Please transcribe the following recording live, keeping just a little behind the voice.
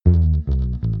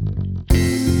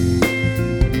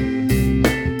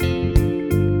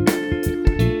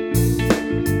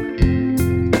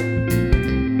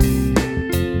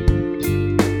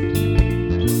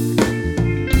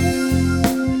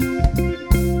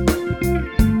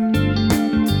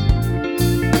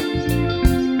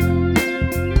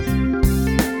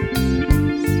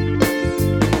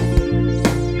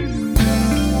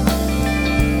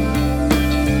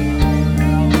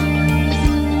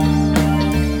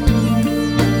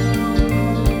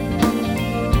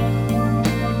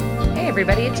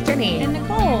everybody, it's Jenny. And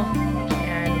Nicole.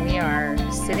 And we are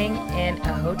sitting in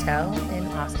a hotel in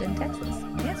Austin, Texas.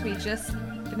 Yes, we just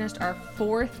finished our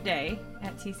 4th day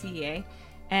at TCEA.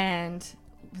 And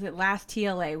was it last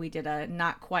TLA, we did a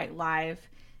not quite live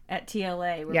at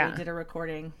TLA where we did a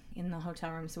recording in the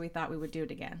hotel room. So we thought we would do it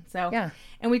again.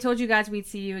 And we told you guys we'd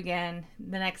see you again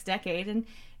the next decade. And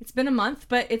it's been a month,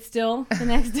 but it's still the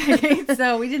next decade.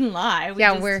 So we didn't lie.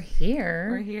 We're here.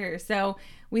 We're here. So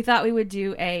we thought we would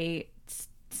do a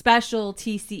special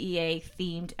TCEA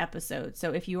themed episode.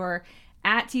 So if you are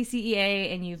at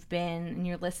TCEA and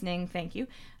you're listening, thank you.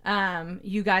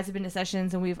 You guys have been to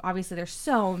sessions, and there's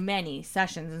so many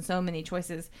sessions and so many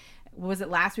choices. Was it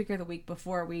last week or the week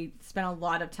before? We spent a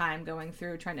lot of time going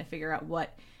through trying to figure out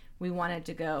what we wanted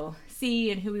to go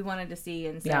see and who we wanted to see.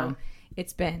 And so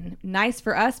it's been nice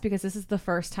for us because this is the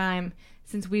first time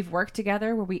since we've worked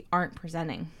together where we aren't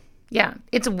presenting. Yeah,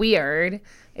 it's weird.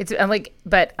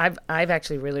 But I've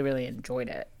actually really, really enjoyed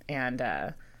it. And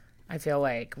I feel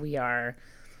like we've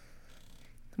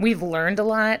learned a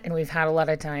lot, and we've had a lot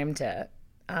of time to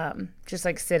just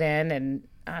like sit in and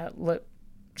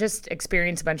just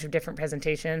experience a bunch of different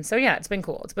presentations. So yeah, it's been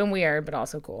cool. It's been weird, but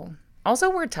also cool.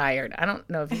 Also, we're tired. I don't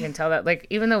know if you can tell that. Like,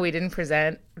 even though we didn't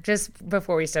present, just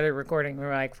before we started recording, we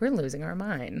were like, we're losing our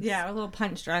minds. Yeah, we're a little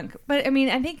punch drunk. But, I mean,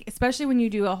 I think especially when you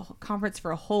do a conference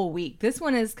for a whole week, this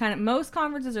one is most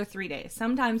conferences are 3 days,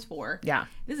 sometimes 4. Yeah.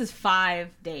 This is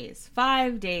 5 days.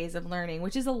 5 days of learning,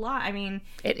 which is a lot. I mean.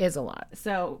 It is a lot.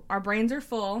 So, our brains are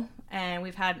full, and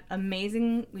we've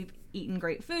eaten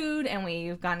great food, and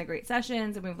we've gone to great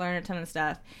sessions, and we've learned a ton of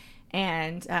stuff.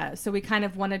 And so we kind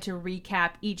of wanted to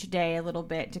recap each day a little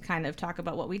bit to kind of talk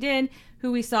about what we did,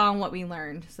 who we saw, and what we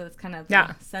learned. So it's kind of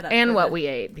set up. And what we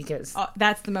ate, because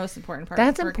that's the most important part.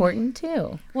 That's important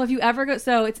too. Well, if you ever go,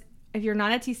 if you're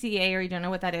not at TCEA or you don't know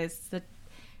what that is,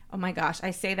 oh my gosh,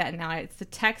 I say that now. It's the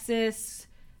Texas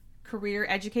Career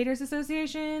Educators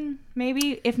Association,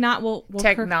 maybe. If not, we'll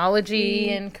technology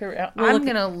and career. I'm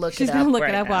gonna look it up. She's gonna look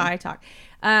it up while I talk.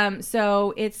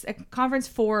 So it's a conference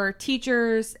for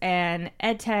teachers and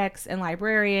ed techs and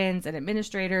librarians and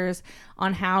administrators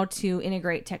on how to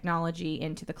integrate technology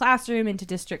into the classroom, into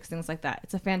districts, things like that.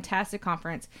 It's a fantastic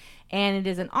conference, and it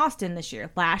is in Austin this year.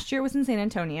 Last year it was in San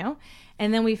Antonio,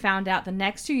 and then we found out the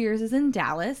next 2 years is in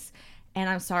Dallas. And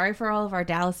I'm sorry for all of our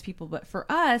Dallas people, but for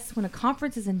us, when a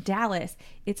conference is in Dallas,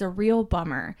 it's a real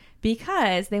bummer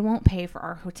because they won't pay for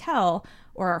our hotel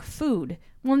or our food.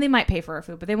 Well, they might pay for our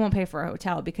food, but they won't pay for our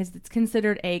hotel because it's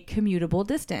considered a commutable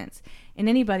distance. And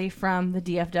anybody from the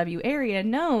DFW area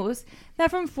knows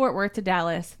that from Fort Worth to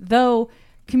Dallas, though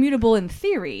commutable in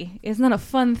theory, is not a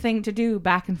fun thing to do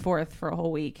back and forth for a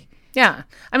whole week. Yeah.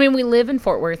 I mean, we live in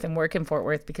Fort Worth and work in Fort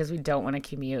Worth because we don't want to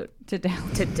commute to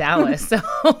Dallas. So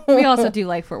we also do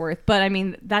like Fort Worth, but I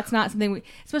mean, that's not something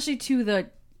especially to the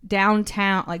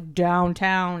downtown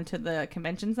to the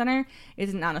convention center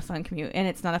is not a fun commute. And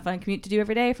it's not a fun commute to do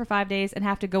every day for 5 days and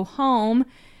have to go home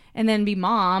and then be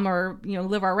mom or,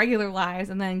 live our regular lives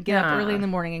and then get up early in the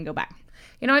morning and go back.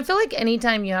 I feel like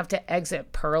anytime you have to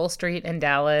exit Pearl Street in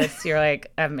Dallas, you're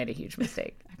like, I've made a huge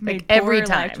mistake. Made every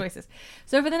time. Life choices.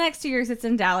 So for the next 2 years, it's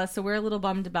in Dallas. So we're a little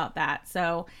bummed about that.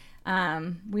 So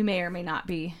we may or may not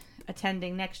be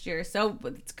attending next year. So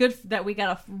it's good that we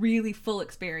got a really full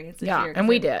experience this year. And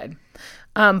we did.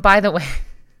 By the way,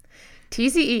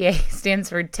 TCEA stands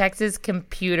for Texas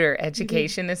Computer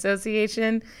Education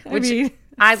Association, which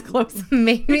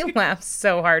made me laugh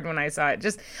so hard when I saw it.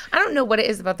 I don't know what it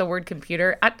is about the word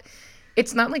computer.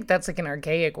 It's not like that's like an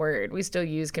archaic word. We still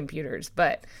use computers,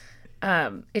 but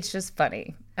it's just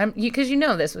funny. Because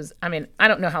this was, I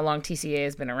don't know how long TCA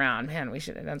has been around. Man, we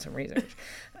should have done some research.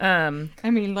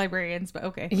 Librarians, but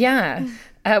okay. Yeah.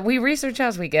 We research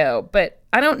as we go, but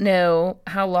I don't know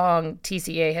how long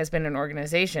TCA has been an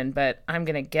organization, but I'm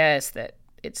going to guess that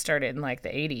it started in like the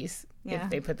 80s if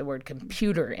they put the word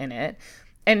computer in it.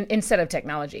 And instead of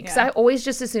technology. Because I always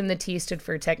just assumed the T stood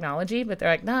for technology, but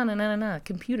they're like, no.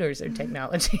 Computers are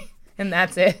technology. And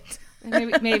that's it.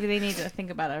 Maybe they need to think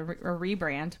about a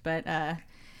rebrand, but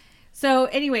so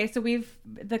anyway, so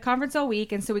the conference all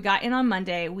week, and so we got in on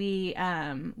Monday. We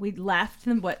left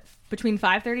between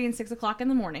 5:30 and 6 o'clock in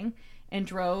the morning, and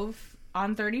drove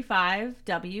on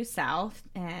 35W south,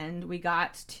 and we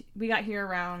got here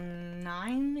around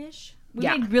 9ish. We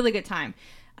made really good time.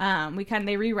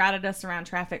 They rerouted us around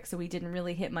traffic, so we didn't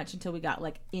really hit much until we got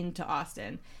like into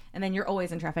Austin. And then you're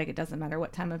always in traffic. It doesn't matter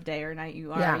what time of day or night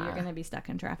you are. Yeah. You're going to be stuck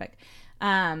in traffic.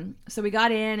 So we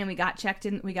got in and we got checked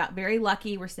in. We got very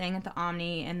lucky. We're staying at the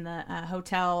Omni, and the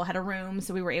hotel had a room,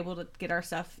 so we were able to get our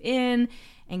stuff in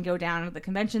and go down to the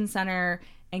convention center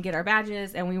and get our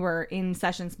badges. And we were in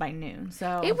sessions by noon.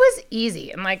 So it was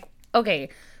easy. And like, okay,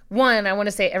 one, I want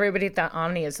to say everybody at the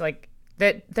Omni is like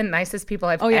the nicest people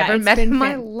I've ever met in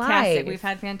my life. We've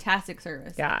had fantastic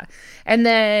service. Yeah. And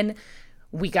then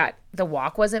the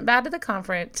walk wasn't bad to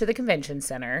the convention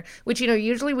center, which,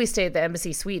 usually we stay at the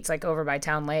Embassy Suites, like over by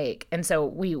Town Lake. And so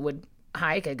we would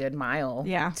hike a good mile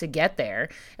to get there.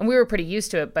 And we were pretty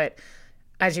used to it. But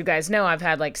as you guys know, I've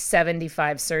had like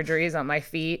 75 surgeries on my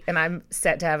feet, and I'm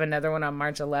set to have another one on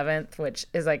March 11th, which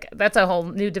is like, that's a whole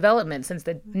new development since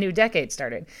the new decade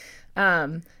started.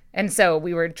 And so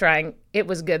we were trying, it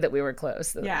was good that we were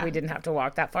close. Yeah. We didn't have to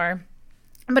walk that far.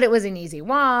 But it was an easy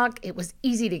walk. It was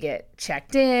easy to get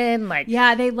checked in.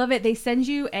 Yeah, they love it. They send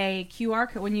you a QR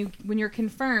code when you're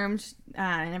confirmed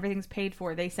and everything's paid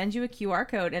for. They send you a QR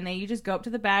code, and you just go up to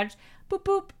the badge, boop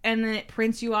boop, and then it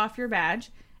prints you off your badge,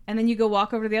 and then you go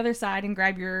walk over to the other side and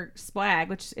grab your swag,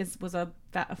 which was a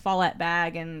Follett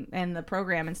bag and the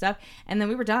program and stuff, and then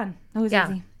we were done. It was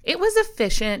easy. It was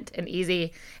efficient and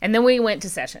easy, and then we went to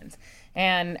sessions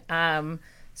and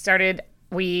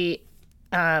we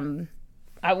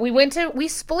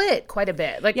split quite a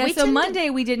bit. Monday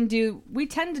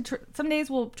some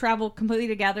days we'll travel completely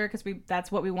together because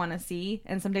that's what we want to see.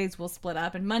 And some days we'll split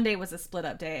up. And Monday was a split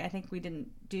up day. I think we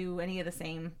didn't do any of the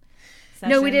same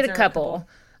sessions. No, we did a couple.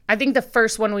 I think the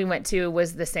first one we went to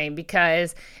was the same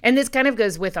because, and this kind of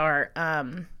goes with our,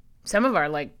 some of our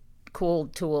like cool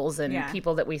tools and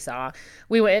people that we saw.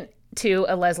 We went to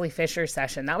a Leslie Fisher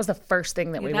session. That was the first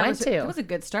thing that we went to. It was a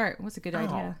good start. It was a good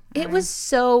idea. It was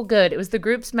so good. It was the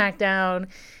group SmackDown.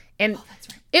 And that's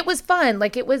right. It was fun.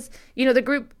 Like it was, the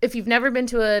group, if you've never been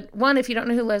to if you don't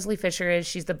know who Leslie Fisher is,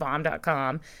 she's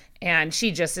thebomb.com. And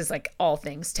she just is like all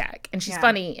things tech. And she's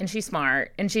funny and she's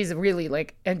smart. And she's really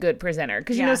like a good presenter.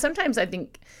 Because, sometimes I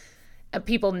think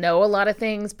people know a lot of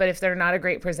things, but if they're not a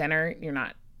great presenter,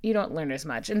 you don't learn as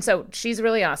much. And so she's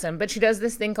really awesome. But she does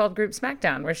this thing called Group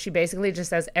SmackDown, where she basically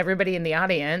just has everybody in the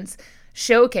audience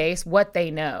showcase what they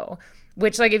know.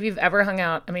 Which, like, if you've ever hung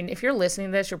out, if you're listening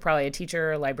to this, you're probably a teacher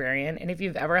or a librarian. And if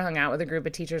you've ever hung out with a group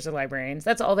of teachers or librarians,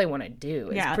 that's all they want to do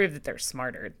is prove that they're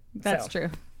smarter. That's true.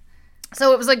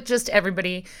 So it was like just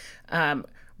everybody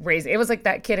raising. It was like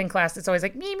that kid in class that's always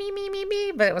like, me, me, me, me,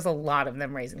 me. But it was a lot of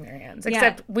them raising their hands.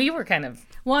 Except we were kind of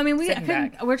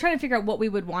we're trying to figure out what we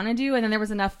would want to do. And then there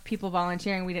was enough people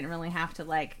volunteering. We didn't really have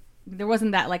to there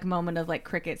wasn't that like moment of like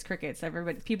crickets.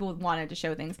 People wanted to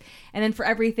show things. And then for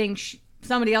everything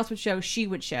somebody else would show, she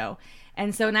would show.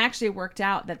 And so it actually worked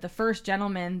out that the first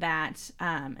gentleman that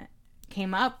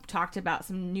came up talked about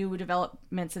some new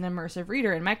developments in Immersive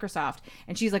Reader in Microsoft.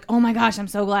 And she's like, oh my gosh, I'm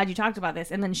so glad you talked about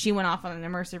this. And then she went off on an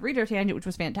Immersive Reader tangent, which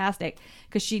was fantastic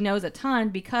because she knows a ton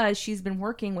because she's been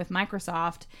working with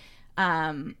Microsoft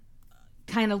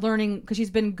kind of learning because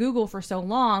she's been Google for so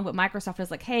long, but Microsoft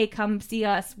is like, hey, come see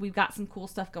us. We've got some cool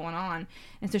stuff going on.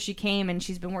 And so she came and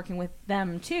she's been working with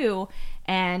them too.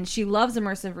 And she loves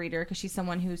Immersive Reader because she's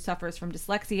someone who suffers from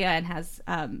dyslexia and has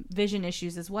vision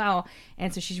issues as well.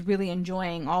 And so she's really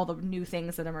enjoying all the new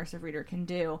things that Immersive Reader can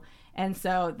do. And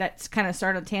so that's kind of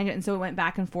started a tangent. And so it went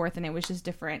back and forth and it was just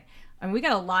different. We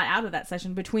got a lot out of that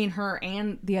session between her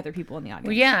and the other people in the audience.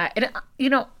 Well, yeah. And,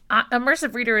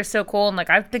 Immersive Reader is so cool. And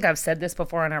I think I've said this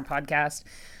before on our podcast,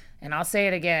 and I'll say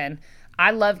it again.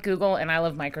 I love Google and I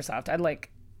love Microsoft.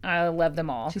 I love them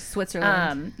all. She's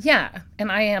Switzerland. Yeah.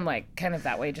 And I am kind of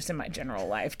that way just in my general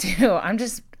life too. I'm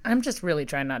just really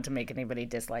trying not to make anybody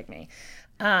dislike me.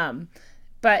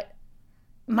 But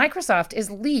Microsoft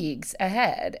is leagues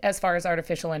ahead as far as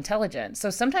artificial intelligence. So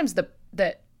sometimes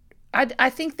I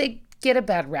think they get a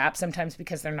bad rap sometimes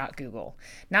because they're not Google.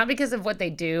 Not because of what they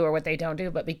do or what they don't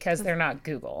do, but because they're not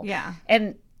Google. Yeah.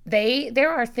 And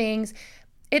there are things,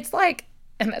 it's like,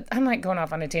 and I'm going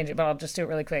off on a tangent, but I'll just do it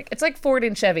really quick. It's like Ford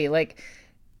and Chevy.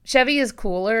 Chevy is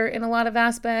cooler in a lot of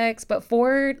aspects, but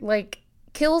Ford,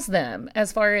 kills them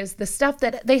as far as the stuff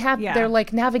that they have, their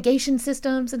navigation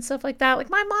systems and stuff like that.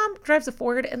 My mom drives a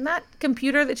Ford and that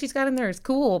computer that she's got in there is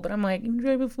cool, but I'm like, you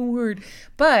drive a Ford.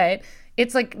 But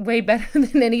it's way better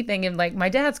than anything in my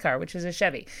dad's car, which is a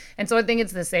Chevy. And so I think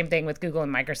it's the same thing with Google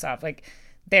and Microsoft.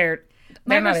 They're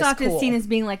Microsoft not as cool. is seen as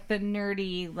being the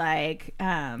nerdy,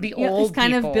 the old it's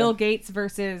kind of Bill Gates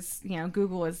versus,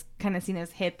 Google is kind of seen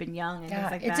as hip and young and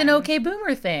things like that. It's an okay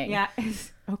boomer thing. Yeah,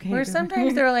 it's okay. Where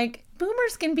sometimes they're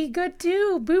boomers can be good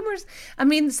too. Boomers, I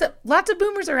mean, lots of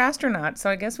boomers are astronauts,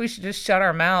 so I guess we should just shut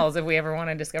our mouths if we ever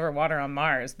want to discover water on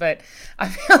Mars. But I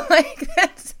feel like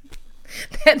that's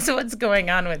what's going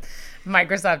on with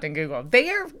Microsoft and Google. They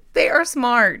are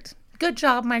smart. Good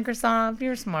job, Microsoft.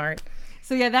 You're smart.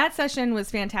 So yeah, that session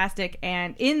was fantastic.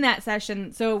 And in that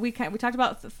session, so we talked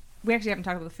about, we actually haven't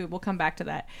talked about the food. We'll come back to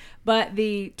that. But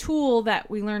the tool that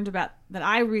we learned about that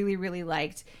I really, really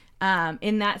liked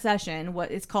in that session,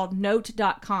 it's called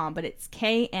Knowt.com, but it's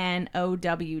KNOWT.com.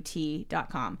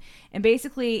 And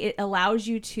basically it allows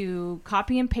you to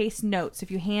copy and paste notes.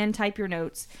 If you hand type your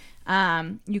notes,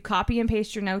 you copy and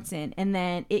paste your notes in, and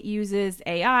then it uses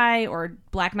AI or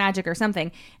black magic or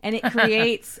something, and it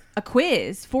creates a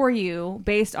quiz for you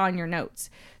based on your notes.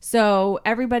 So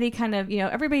everybody kind of,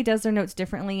 everybody does their notes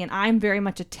differently, and I'm very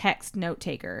much a text note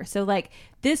taker. So like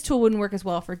this tool wouldn't work as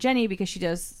well for Jenny because she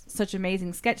does such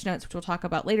amazing sketch notes, which we'll talk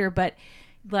about later, but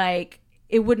like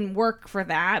it wouldn't work for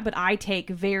that. But I take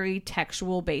very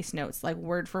textual based notes, like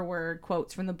word for word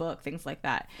quotes from the book, things like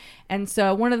that. And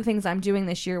so one of the things I'm doing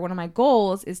this year, one of my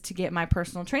goals is to get my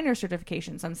personal trainer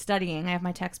certification. So I'm studying. I have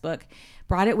my textbook,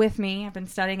 brought it with me. I've been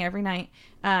studying every night.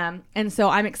 And so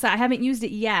I'm excited. I haven't used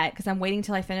it yet because I'm waiting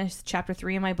till I finish chapter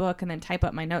 3 in my book and then type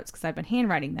up my notes because I've been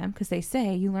handwriting them because they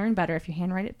say you learn better if you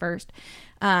handwrite it first.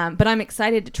 But I'm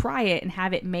excited to try it and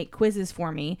have it make quizzes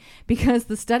for me because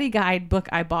the study guide book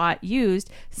I bought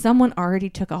someone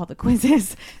already took all the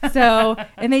quizzes. So,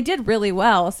 and they did really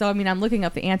well. So, I mean, I'm looking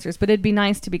up the answers, but it'd be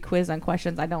nice to be quizzed on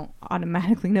questions I don't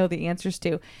automatically know the answers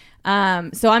to.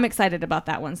 So I'm excited about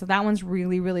that one. So that one's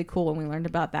really, really cool. And we learned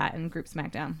about that in Group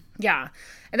Smackdown. Yeah.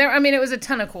 And it was a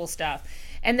ton of cool stuff.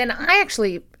 And then I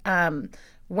actually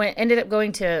ended up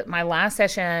going to my last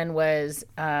session was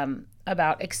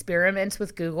about experiments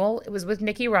with Google. It was with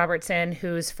Nikki Robertson,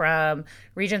 who's from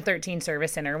Region 13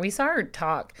 Service Center. We saw her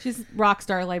talk. She's Texas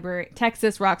rockstar librarian.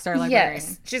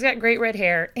 Yes. She's got great red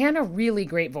hair and a really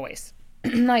great voice.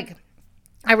 Like,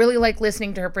 I really like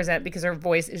listening to her present because her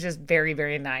voice is just very,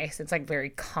 very nice. It's like very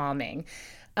calming.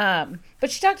 But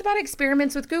she talked about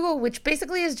experiments with Google, which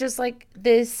basically is just like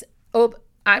this.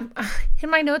 In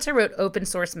my notes, I wrote open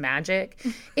source magic.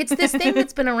 It's this thing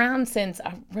that's been around since,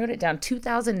 I wrote it down,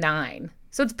 2009.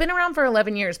 So it's been around for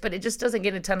 11 years, but it just doesn't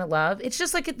get a ton of love. It's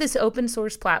just like this open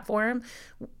source platform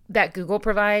that Google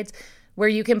provides where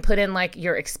you can put in like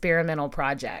your experimental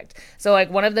project. So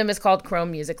like one of them is called Chrome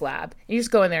Music Lab. You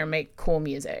just go in there and make cool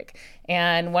music.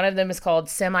 And one of them is called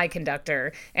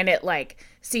Semiconductor, and it like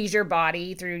sees your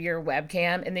body through your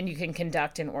webcam, and then you can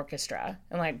conduct an orchestra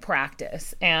and like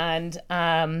practice. And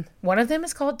one of them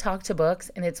is called Talk to Books,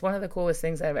 and it's one of the coolest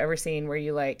things I've ever seen where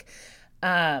you like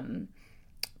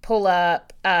pull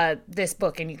up this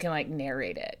book and you can like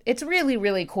narrate it. It's really,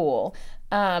 really cool.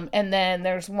 And then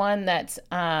there's one that's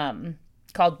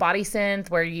called Body Synth,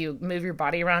 where you move your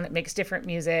body around. It makes different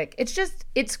music. It's just,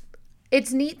 it's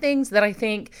neat things that I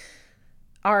think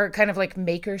are kind of like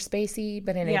maker spacey,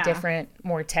 but in a different,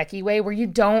 more techie way where you're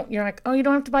like, oh, you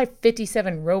don't have to buy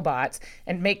 57 robots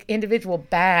and make individual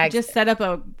bags. Just set up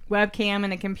a webcam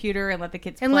and a computer and let the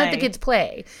kids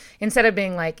play. Instead of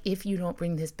being like, if you don't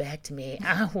bring this back to me,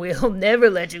 I will never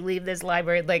let you leave this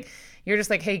library. Like, you're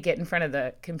just like, hey, get in front of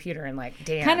the computer and like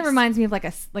dance. Kind of reminds me of like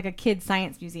a kid's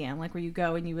science museum, like where you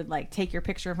go and you would like take your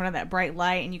picture in front of that bright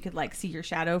light and you could like see your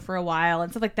shadow for a while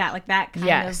and stuff like that. Like that kind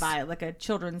of vibe, like a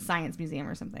children's science museum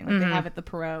or something like they have at the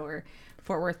Perot or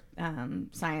Fort Worth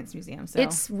Science Museum. So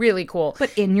it's really cool.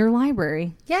 But in your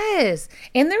library. Yes.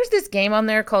 And there's this game on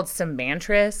there called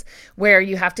Semantris where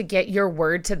you have to get your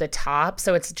word to the top.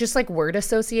 So it's just like word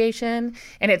association,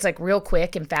 and it's like real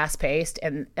quick and fast paced.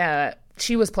 And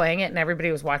she was playing it and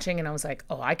everybody was watching, and I was like,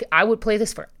 oh, I would play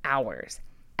this for hours.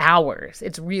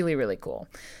 It's really, really cool.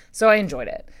 So I enjoyed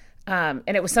it. And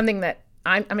it was something that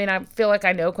I feel like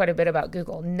I know quite a bit about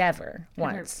Google. Never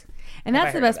once. And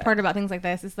that's the best part about things like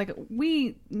this. It's like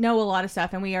we know a lot of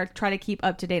stuff and we are trying to keep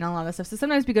up to date on a lot of stuff. So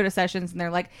sometimes we go to sessions and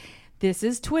they're like, this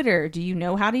is Twitter. Do you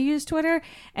know how to use Twitter?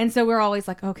 And so we're always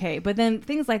like, okay. But then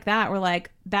things like that, we're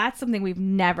like, that's something we've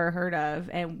never heard of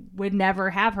and would never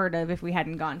have heard of if we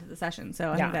hadn't gone to the session.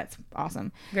 So I think that's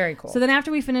awesome. Very cool. So then after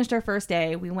we finished our first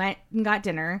day, we went and got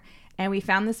dinner, and we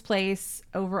found this place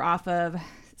over off of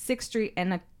 6th Street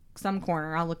in some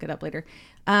corner. I'll look it up later.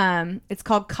 It's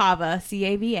called Cava,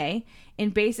 C-A-V-A.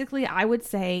 And basically, I would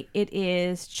say it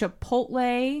is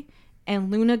Chipotle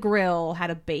and Luna Grill had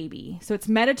a baby. So it's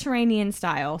Mediterranean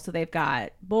style. So they've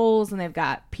got bowls and they've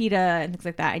got pita and things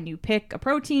like that. And you pick a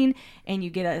protein and you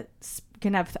get a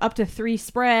can have up to 3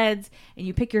 spreads, and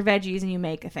you pick your veggies and you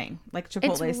make a thing like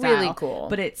Chipotle style. It's really cool.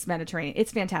 But it's Mediterranean.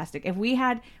 It's fantastic. If we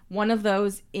had one of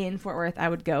those in Fort Worth, I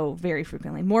would go very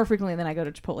frequently. More frequently than I go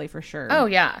to Chipotle for sure. Oh,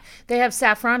 yeah. They have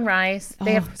saffron rice.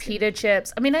 They have pita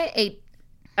chips. I mean, I ate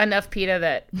enough pita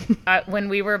that when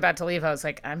we were about to leave, I was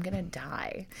like, I'm going to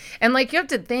die. And like, you have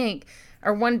to think,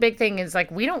 or one big thing is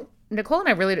like, Nicole and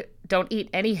I really don't eat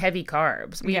any heavy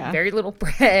carbs. We eat very little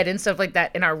bread and stuff like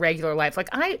that in our regular life. Like,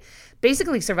 I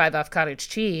basically survive off cottage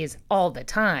cheese all the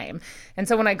time. And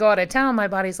so when I go out of town, my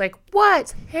body's like,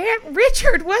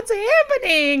 Richard, what's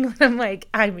happening? I'm like,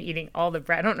 I'm eating all the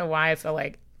bread. I don't know why I feel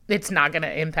like it's not going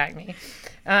to impact me.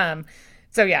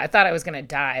 So yeah, I thought I was going to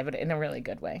die, but in a really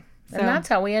good way. And that's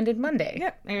how we ended Monday.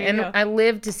 Yep, there you go. I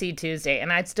lived to see Tuesday,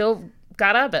 and I still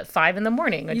got up at 5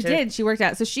 a.m. You did. She worked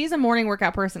out. So she's a morning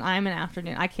workout person. I'm an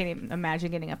afternoon. I can't even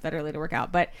imagine getting up that early to work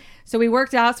out. But so we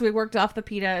worked out. So we worked off the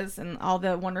pitas and all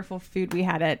the wonderful food we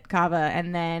had at Cava,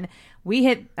 and then we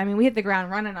hit the ground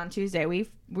running on Tuesday. We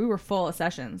were full of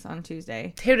sessions on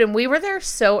Tuesday. Dude, and we were there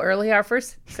so early. Our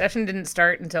first session didn't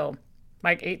start until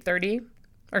like 8:30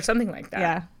 or something like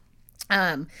that.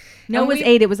 Yeah. No, it was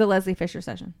 8. It was a Leslie Fisher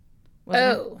session.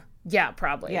 Oh. Yeah,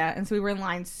 probably. Yeah, and so we were in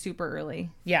line super early.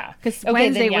 Yeah. Because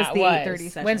Wednesday was the 8:30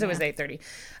 session. Wednesday was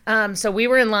 8:30. So we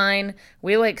were in line.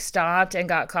 We like stopped and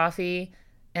got coffee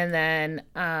and then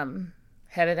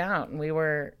headed out, and we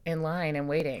were in line and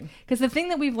waiting. Because the thing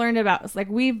that we've learned about is like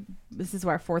this is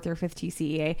our 4th or 5th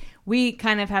TCEA. We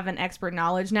kind of have an expert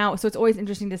knowledge now. So it's always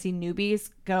interesting to see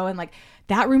newbies go and like,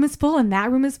 that room is full and that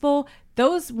room is full.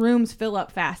 Those rooms fill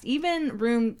up fast.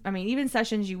 Even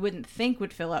sessions you wouldn't think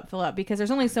would fill up because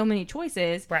there's only so many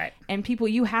choices. Right. And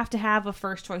you have to have a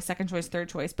first choice, second choice, third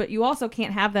choice. But you also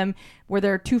can't have them where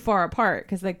they're too far apart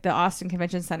because like the Austin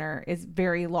Convention Center is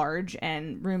very large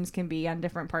and rooms can be on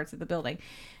different parts of the building.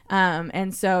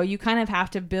 And so you kind of have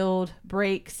to build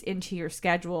breaks into your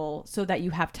schedule so that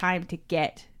you have time to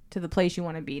get to the place you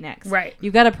want to be next. Right.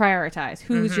 You've got to prioritize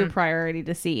who's your priority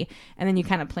to see, and then you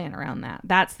kind of plan around that.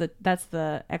 That's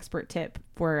the expert tip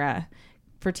for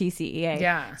TCEA.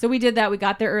 Yeah. So we did that. We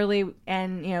got there early,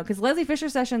 and because Leslie Fisher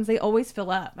sessions, they always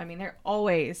fill up. I mean,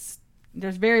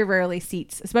 there's very rarely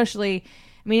seats, especially.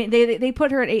 I mean, they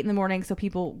put her at 8 a.m. so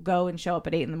people go and show up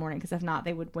at 8 a.m. because if not,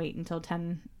 they would wait until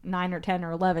 9 or 10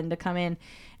 or 11 to come in,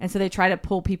 and so they try to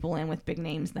pull people in with big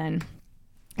names then.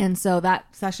 And so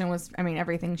that session was,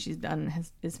 everything she's done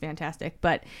is fantastic.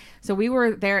 But so we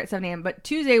were there at 7 a.m. But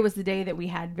Tuesday was the day that we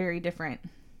had very different.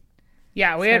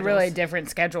 Yeah, we had really different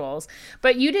schedules.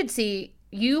 But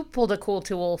you pulled a cool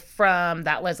tool from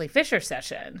that Leslie Fisher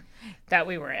session that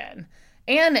we were in.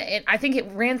 And I think it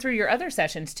ran through your other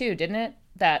sessions too, didn't it?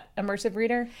 That immersive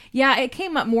reader? Yeah, it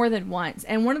came up more than once.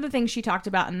 And one of the things she talked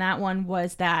about in that one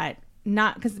was that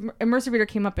not because immersive reader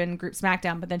came up in group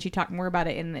SmackDown, but then she talked more about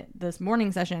it in this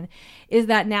morning session, is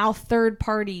that now third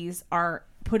parties are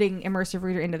putting immersive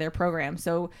reader into their program.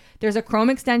 So there's a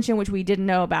Chrome extension, which we didn't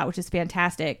know about, which is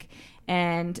fantastic.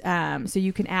 And so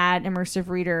you can add immersive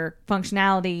reader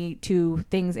functionality to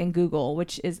things in Google,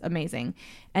 which is amazing.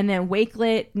 And then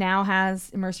Wakelet now has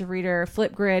immersive reader.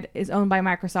 Flipgrid is owned by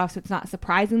Microsoft, so it's not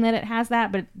surprising that it has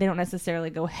that, but they don't necessarily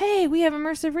go, hey, we have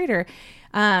immersive reader.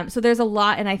 So there's a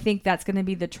lot, and I think that's going to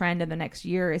be the trend in the next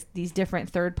year is these different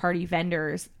third-party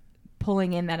vendors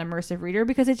pulling in that immersive reader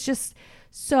because it's just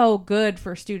so good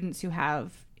for students who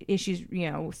have issues,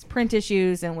 print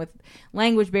issues and with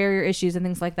language barrier issues and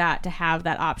things like that to have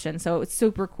that option. So it's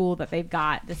super cool that they've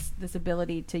got this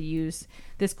ability to use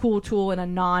this cool tool in a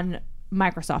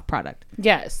non-Microsoft product.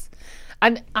 Yes.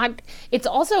 It's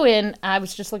also in, I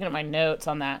was just looking at my notes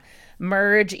on that,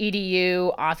 Merge,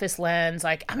 EDU, Office Lens.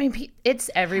 It's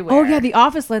everywhere. Oh, yeah. The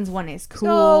Office Lens one is cool.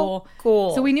 So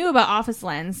cool. So we knew about Office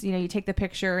Lens. You take the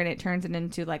picture and it turns it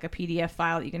into like a PDF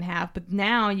file that you can have. But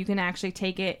now you can actually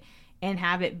take it and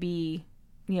have it be,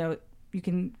 you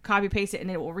can copy paste it and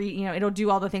it will read, it'll do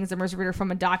all the things immersive reader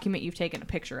from a document you've taken a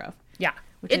picture of. Yeah.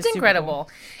 It's incredible. Cool.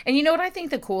 And you know what I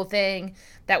think the cool thing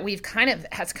that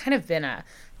has been a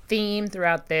theme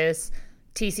throughout this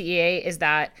TCEA is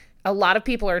that a lot of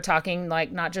people are talking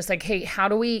like not just like, hey, how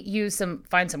do we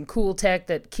find some cool tech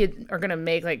that kids are going to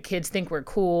make like kids think we're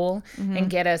cool and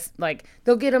get us like,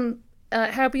 they'll get them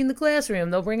happy in the classroom.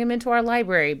 They'll bring them into our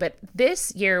library. But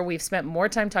this year we've spent more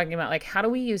time talking about like, how do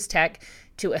we use tech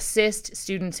to assist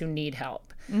students who need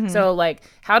help? Mm-hmm. So like,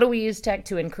 how do we use tech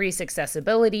to increase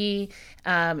accessibility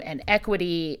and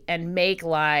equity and make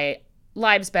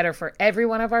lives better for every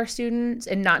one of our students,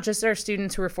 and not just our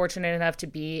students who are fortunate enough to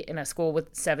be in a school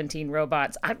with 17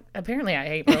 robots. Apparently I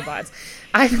hate robots.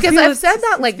 Because I've said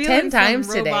that like 10 times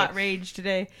today. Robot rage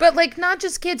today. But like not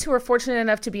just kids who are fortunate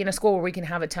enough to be in a school where we can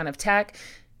have a ton of tech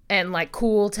and like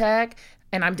cool tech,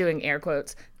 and I'm doing air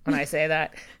quotes when I say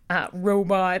that,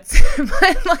 robots,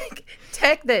 but like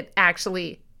tech that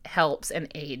actually helps and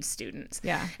aids students.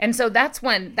 Yeah. And so that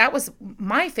was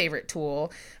my favorite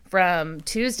tool from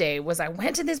Tuesday. Was I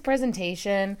went to this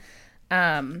presentation.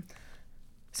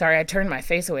 Sorry, I turned my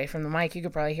face away from the mic. You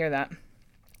could probably hear that.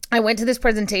 I went to this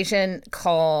presentation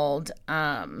called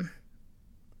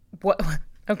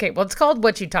it's called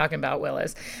What You Talking About,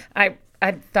 Willis. I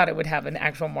thought it would have an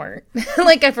actual more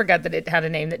like I forgot that it had a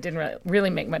name that didn't really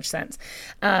make much sense.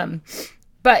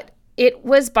 But it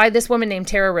was by this woman named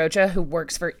Tara Rocha, who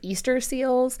works for Easter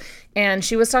Seals. And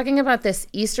she was talking about this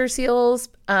Easter Seals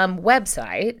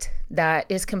website that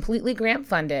is completely grant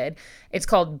funded. It's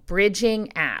called Bridging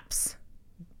Apps.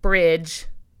 Bridge,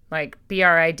 like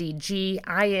BRIDGING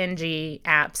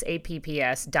apps,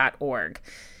 apps.org.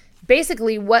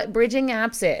 Basically, what Bridging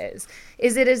Apps is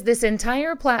it is this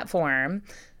entire platform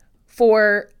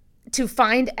to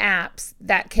find apps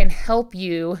that can help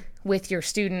you with your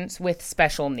students with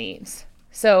special needs.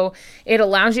 So it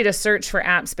allows you to search for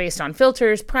apps based on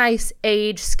filters, price,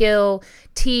 age, skill,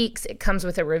 TEKS. It comes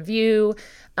with a review.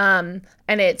 And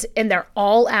they're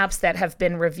all apps that have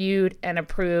been reviewed and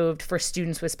approved for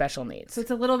students with special needs. So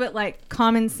it's a little bit like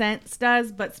Common Sense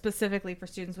does, but specifically for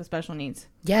students with special needs.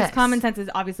 Yes. Because Common Sense is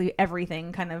obviously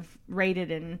everything kind of rated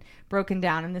and broken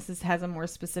down, and this has a more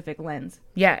specific lens.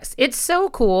 Yes. It's so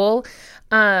cool.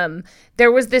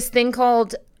 There was this thing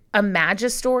called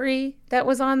Imagistory that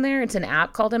was on there. It's an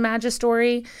app called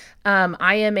Imagistory,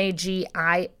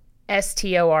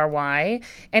 IMAGISTORY,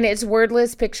 and it's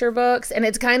wordless picture books, and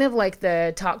it's kind of like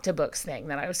the talk to books thing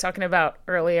that I was talking about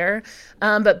earlier.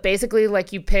 But basically,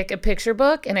 like you pick a picture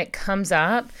book and it comes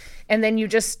up, and then you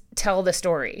just tell the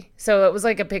story. So it was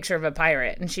like a picture of a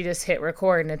pirate, and she just hit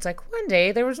record, and it's like, one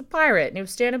day there was a pirate and he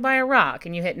was standing by a rock,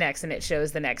 and you hit next and it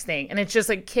shows the next thing. And it's just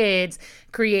like kids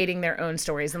creating their own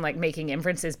stories and like making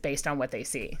inferences based on what they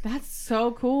see. That's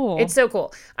so cool. It's so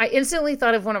cool. I instantly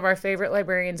thought of one of our favorite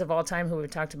librarians of all time who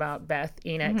we've talked about, Beth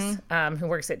Enix, who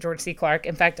works at George C. Clark.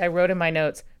 In fact, I wrote in my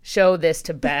notes, show this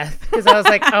to Beth, because I was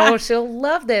like, oh, she'll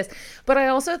love this. But I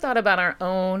also thought about our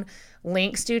own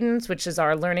LINC students, which is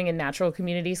our learning in natural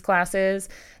communities classes,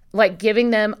 like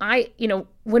giving them,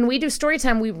 when we do story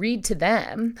time, we read to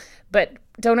them, but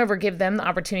don't ever give them the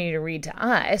opportunity to read to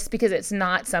us because it's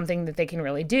not something that they can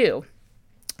really do.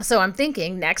 So I'm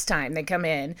thinking next time they come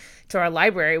in to our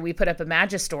library, we put up a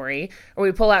Magistory or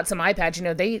we pull out some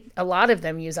iPads. A lot of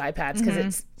them use iPads because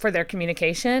it's for their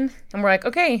communication. And we're like,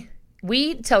 okay,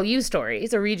 we tell you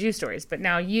stories or read you stories, but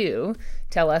now you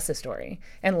tell us a story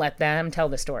and let them tell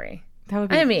the story.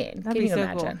 That'd be so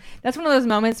imagine? Cool. That's one of those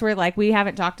moments where like we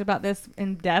haven't talked about this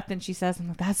in depth, and she says,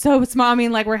 "That's so small." I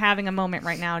mean, like we're having a moment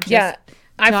right now.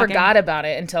 I forgot about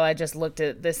it until I just looked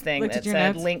at this thing that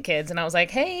said LINC Kids, and I was like,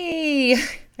 "Hey,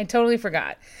 I totally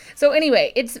forgot." So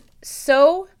anyway, it's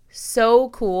so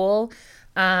cool,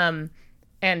 and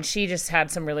she just had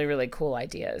some really really cool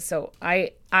ideas. So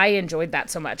I enjoyed that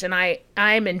so much, and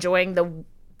I'm enjoying the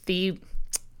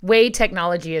way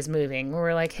technology is moving.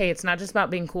 We're like, hey, it's not just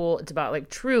about being cool. It's about like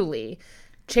truly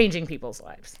changing people's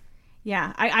lives.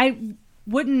 Yeah. I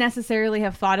wouldn't necessarily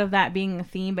have thought of that being a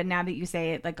theme, but now that you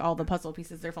say it, like all the puzzle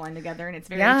pieces are falling together, and it's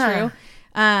very true.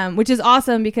 Which is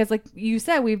awesome because like you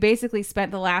said, we've basically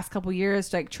spent the last couple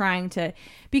years like trying to,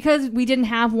 because we didn't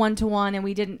have one-to-one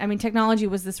and technology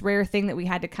was this rare thing that we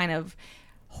had to kind of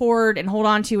hoard and hold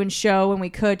on to and show when we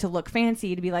could to look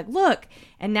fancy, to be like, look.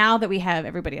 And now that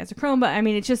everybody has a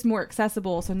Chromebook, it's just more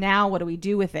accessible. So now what do we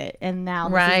do with it? And now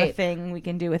this is a thing we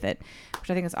can do with it,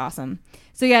 which I think is awesome.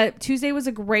 So yeah, Tuesday was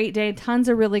a great day. Tons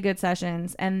of really good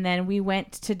sessions. And then we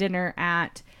went to dinner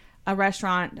at a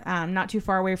restaurant not too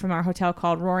far away from our hotel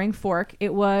called Roaring Fork.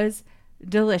 It was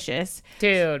delicious,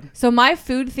 dude. So my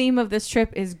food theme of this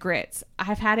trip is grits.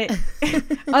 I've had it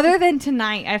other than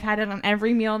tonight, I've had it on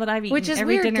every meal that I've eaten, which is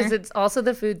every weird because it's also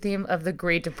the food theme of the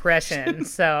Great Depression.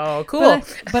 So cool.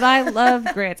 but I love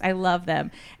grits. I love them.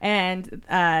 And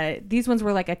these ones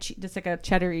were like just like a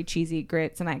cheddar-y cheesy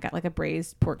grits, and I got like a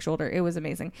braised pork shoulder. It was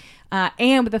amazing.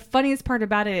 And the funniest part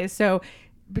about it is, so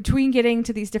between getting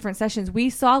to these different sessions, we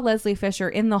saw Leslie Fisher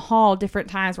in the hall different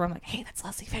times where I'm like, hey, that's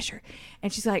Leslie Fisher.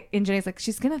 And she's like, and Jenny's like,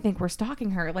 she's going to think we're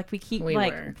stalking her. Like we keep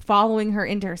following her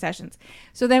into her sessions.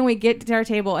 So then we get to our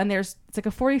table and it's like a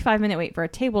 45-minute wait for a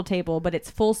table, but it's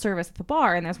full service at the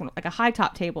bar. And there's like a high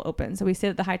top table open. So we sit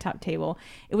at the high top table.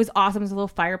 It was awesome. It was a little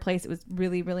fireplace. It was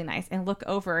really, really nice. And look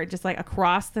over just like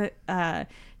across the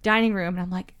dining room. And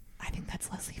I'm like, I think that's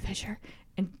Leslie Fisher.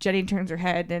 And Jenny turns her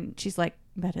head and she's like,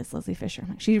 that is Leslie Fisher. I'm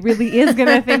like, she really is going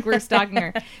to think we're stalking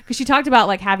her. Because she talked about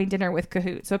like having dinner with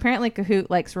Kahoot. So apparently Kahoot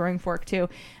likes Roaring Fork too.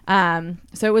 So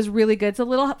it was really good. It's a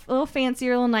little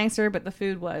fancier, a little nicer, but the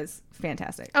food was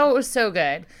fantastic. Oh, it was so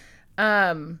good.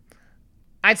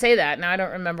 I'd say that. Now I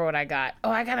don't remember what I got.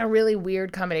 Oh, I got a really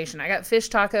weird combination. I got fish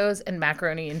tacos and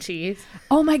macaroni and cheese.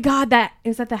 Oh my God.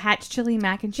 Is that the Hatch chili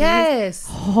mac and cheese? Yes.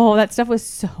 Oh, that stuff was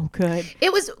so good.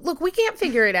 It was, look, we can't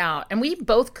figure it out. And we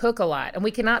both cook a lot. And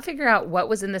we cannot figure out what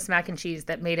was in this mac and cheese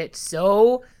that made it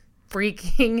so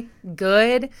freaking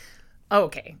good.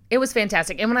 Okay. It was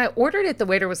fantastic. And when I ordered it, the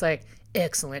waiter was like,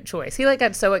 excellent choice. He like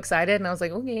got so excited. And I was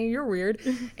like, okay, you're weird.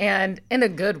 And in a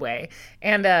good way.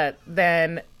 And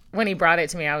then when he brought it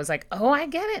to me, I was like, oh, I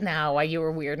get it now why you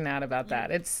were weirding out about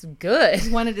that. It's good. I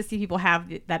wanted to see people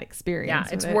have that experience.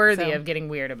 Yeah, it's worthy of getting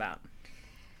weird about.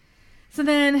 So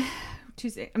then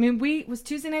Tuesday, was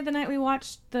Tuesday night the night we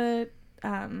watched the...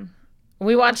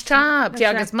 we watched Chopped.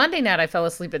 Yeah, because Monday night I fell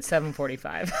asleep at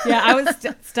 7:45. Yeah, I was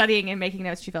studying and making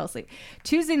notes. She fell asleep.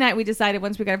 Tuesday night we decided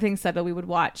once we got everything settled we would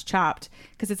watch Chopped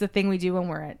because it's a thing we do when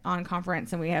we're on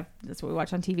conference and that's what we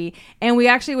watch on TV. And we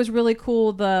actually, it was really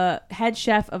cool. The head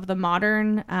chef of the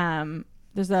Modern,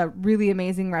 there's a really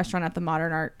amazing restaurant at the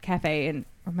Modern Art Cafe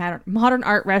or Modern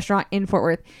Art Restaurant in Fort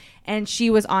Worth. And she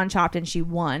was on Chopped and she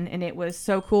won. And it was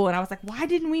so cool. And I was like, why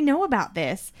didn't we know about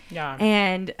this? Yeah.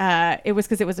 And it was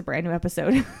because it was a brand new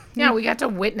episode. Yeah, we got to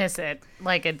witness it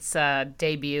like its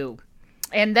debut.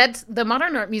 And the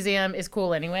Modern Art Museum is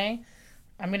cool anyway.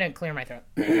 I'm going to clear my throat.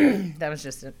 That was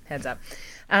just a heads up.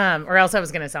 Or else I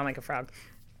was going to sound like a frog.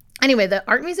 Anyway, the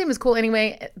art museum is cool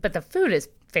anyway, but the food is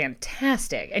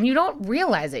fantastic. And you don't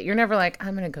realize it. You're never like,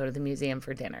 I'm going to go to the museum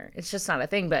for dinner. It's just not a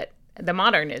thing. But the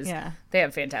Modern is, they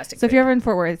have fantastic food. If you're ever in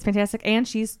Fort Worth, it's fantastic. And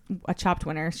she's a Chopped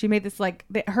winner. She made this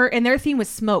and their theme was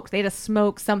smoked. They had to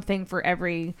smoke something for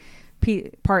every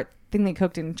part thing they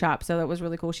cooked in Chopped. So that was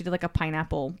really cool. She did like a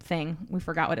pineapple thing. We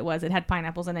forgot what it was. It had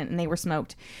pineapples in it and they were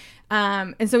smoked.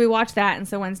 And so we watched that. And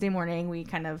so Wednesday morning we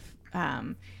kind of,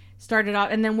 started off,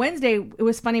 and then Wednesday, it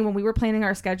was funny when we were planning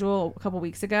our schedule a couple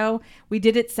weeks ago, we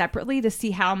did it separately to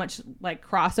see how much like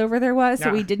crossover there was.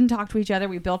 So we didn't talk to each other.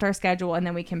 We built our schedule and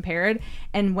then we compared.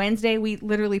 And Wednesday, we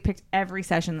literally picked every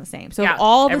session the same. So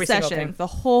all the sessions, the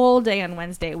whole day on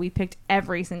Wednesday, we picked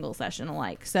every single session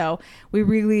alike. So we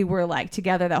really were like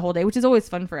together that whole day, which is always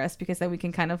fun for us because then we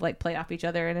can kind of like play off each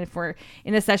other. And if we're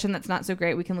in a session that's not so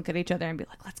great, we can look at each other and be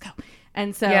like, let's go.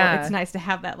 And so it's nice to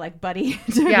have that like buddy.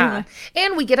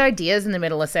 And we get ideas in the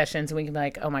middle of sessions and we can be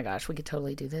like, oh my gosh, we could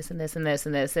totally do this and this and this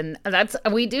and this. And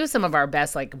we do some of our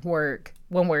best like work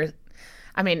when we're,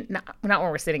 not when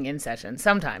we're sitting in session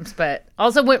sometimes, but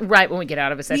also right when we get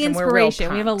out of a session, we're real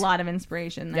pumped. We have a lot of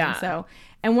inspiration then. Yeah. So,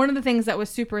 and one of the things that was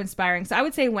super inspiring. So I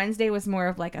would say Wednesday was more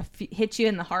of like a hit you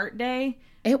in the heart day.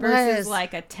 Versus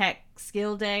like a tech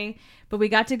skill day. But we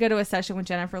got to go to a session with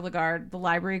Jennifer Lagarde, the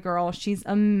library girl. She's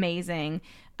amazing.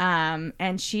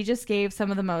 And she just gave some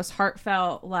of the most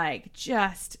heartfelt, like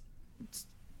just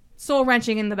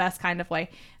soul-wrenching in the best kind of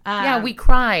way. We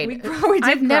cried.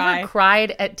 I've never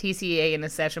cried at TCEA in a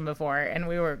session before, and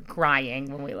we were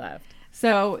crying when we left.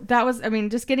 So that was,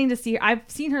 just getting to see her. I've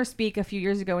seen her speak a few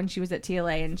years ago when she was at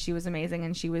TLA, and she was amazing,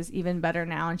 and she was even better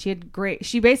now. And she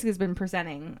basically has been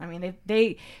presenting.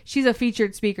 She's a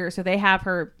featured speaker, so they have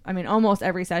her, almost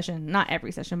every session, not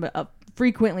every session, but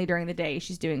frequently during the day,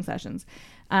 she's doing sessions.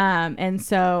 And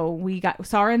so we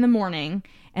saw her in the morning,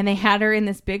 and they had her in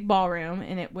this big ballroom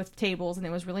and with tables, and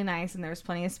it was really nice, and there was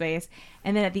plenty of space.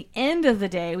 And then at the end of the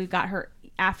day, we got her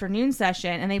afternoon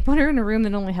session, and they put her in a room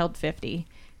that only held 50.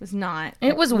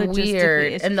 It was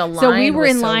weird, and the line. So we were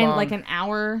in line like an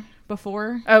hour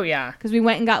before. Oh yeah, because we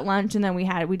went and got lunch, and then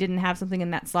we didn't have something in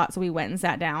that slot, so we went and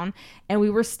sat down, and we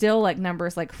were still like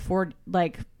numbers like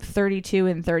 32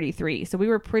 and 33. So we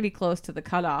were pretty close to the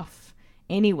cutoff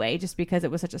anyway, just because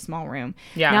it was such a small room.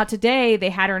 Yeah. Now today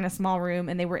they had her in a small room,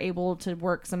 and they were able to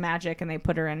work some magic, and they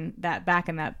put her back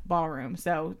in that ballroom.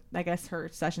 So I guess her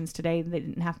sessions today they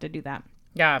didn't have to do that.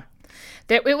 Yeah.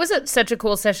 It was such a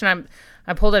cool session.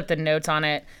 I pulled up the notes on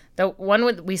it. The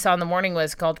one we saw in the morning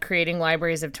was called Creating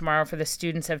Libraries of Tomorrow for the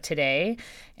Students of Today.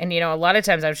 And, a lot of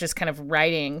times I was just kind of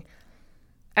writing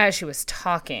as she was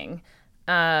talking.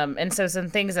 And so some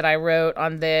things that I wrote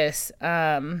on this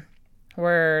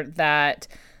were that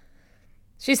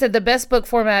she said the best book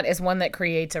format is one that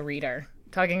creates a reader.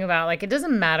 Talking about, like, it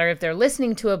doesn't matter if they're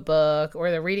listening to a book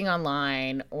or they're reading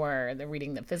online or they're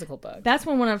reading the physical book. That's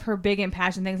one of her big and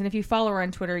passion things. And if you follow her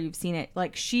on Twitter, you've seen it.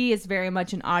 Like, she is very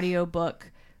much an audiobook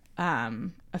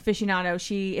aficionado.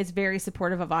 She is very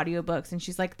supportive of audiobooks. And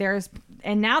she's like,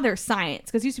 now there's science.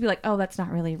 Because it used to be like, oh, that's not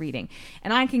really reading.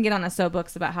 And I can get on a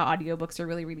soapbox about how audiobooks are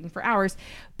really reading for hours.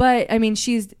 But, I mean,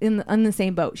 she's in the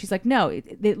same boat. She's like, no,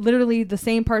 it literally the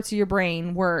same parts of your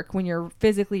brain work when you're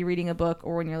physically reading a book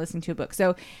or when you're listening to a book.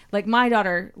 So, like, my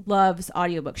daughter loves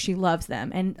audiobooks. She loves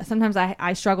them. And sometimes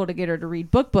I struggle to get her to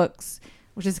read books,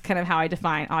 which is kind of how I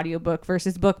define audiobook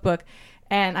versus book.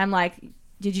 And I'm like,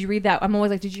 did you read that? I'm always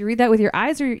like, did you read that with your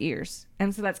eyes or your ears?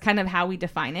 And so that's kind of how we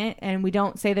define it. And we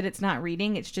don't say that it's not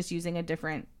reading. It's just using a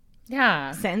different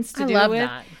sense to do it with.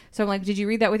 That. So I'm like, did you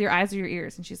read that with your eyes or your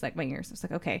ears? And she's like, my ears. I was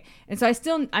like, okay. And so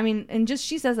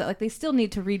she says that, like, they still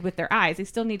need to read with their eyes. They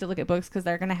still need to look at books because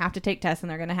they're going to have to take tests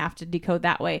and they're going to have to decode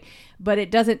that way. But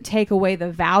it doesn't take away the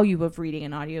value of reading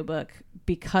an audiobook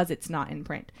because it's not in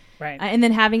print. Right. And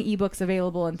then having ebooks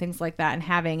available and things like that and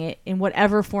having it in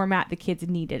whatever format the kids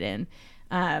need it in.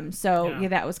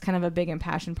 That was kind of a big and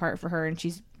passion part for her, and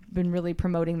she's been really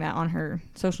promoting that on her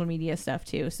social media stuff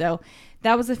too. So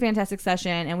that was a fantastic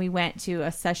session, and we went to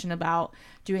a session about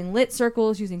doing lit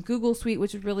circles using Google Suite,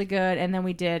 which was really good, and then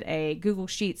we did a Google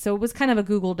Sheet. So it was kind of a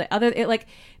Google day.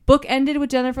 Book ended with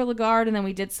Jennifer Lagarde, and then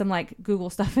we did some like Google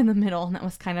stuff in the middle, and that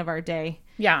was kind of our day.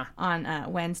 Yeah.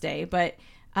 On Wednesday, but.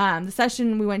 The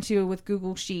session we went to with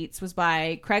Google Sheets was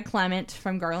by Craig Clement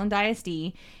from Garland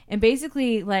ISD. And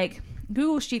basically, like,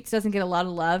 Google Sheets doesn't get a lot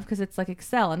of love because it's like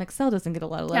Excel, and Excel doesn't get a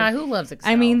lot of love. Yeah, who loves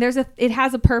Excel? I mean, it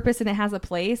has a purpose and it has a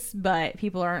place, but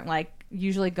people aren't, like,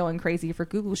 usually going crazy for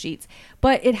Google Sheets.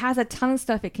 But it has a ton of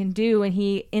stuff it can do, and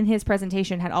he, in his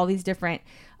presentation, had all these different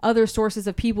other sources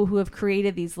of people who have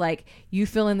created these, like, you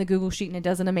fill in the Google Sheet and it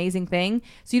does an amazing thing.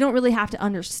 So you don't really have to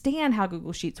understand how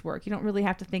Google Sheets work. You don't really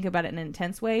have to think about it in an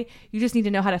intense way. You just need to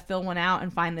know how to fill one out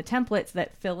and find the templates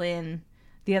that fill in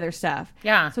the other stuff.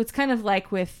 Yeah. So it's kind of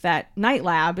like with that Night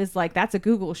Lab is like, that's a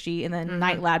Google Sheet, and then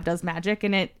Night Lab does magic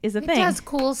and it is a thing. It does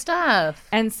cool stuff.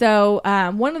 And so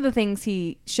one of the things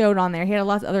he showed on there, he had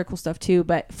lots of other cool stuff too,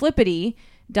 but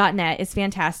Flippity.net is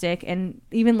fantastic, and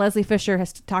even Leslie Fisher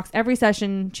talks every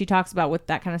session she talks about with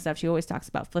that kind of stuff. She always talks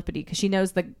about Flippity because she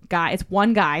knows the guy. It's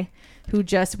one guy who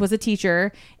just was a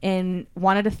teacher and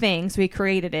wanted a thing, so he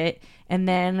created it, and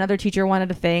then another teacher wanted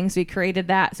a thing, so he created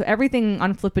that. So everything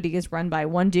on Flippity is run by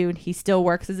one dude. He still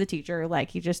works as a teacher,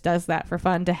 like he just does that for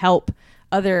fun to help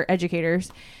other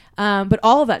educators. But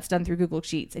all of that's done through Google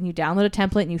Sheets, and you download a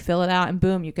template and you fill it out, and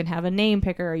boom, you can have a name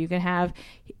picker, or you can have,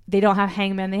 they don't have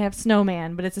hangman, they have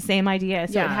snowman, but it's the same idea.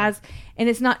 So It has, and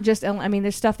it's not just, I mean,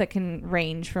 there's stuff that can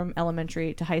range from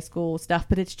elementary to high school stuff,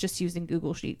 but it's just using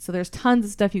Google Sheets. So there's tons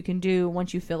of stuff you can do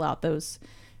once you fill out those,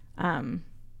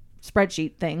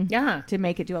 spreadsheet thing to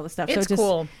make it do all the stuff. It's so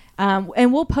cool.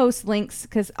 And we'll post links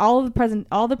because all the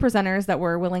presenters that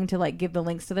were willing to like give the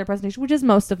links to their presentation, which is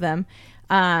most of them,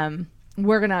 I'm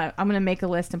gonna make a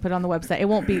list and put it on the website. It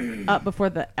won't be up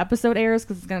before the episode airs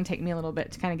because it's gonna take me a little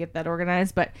bit to kind of get that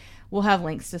organized, but we'll have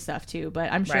links to stuff too.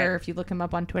 But I'm sure if you look him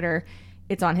up on Twitter,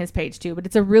 it's on his page too. But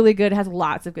it's a really good, has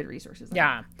lots of good resources.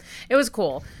 It was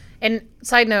cool. And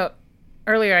side note,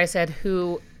 earlier I said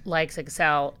who likes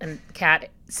Excel, and Kat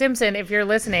Simpson, if you're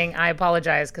listening, I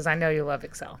apologize because I know you love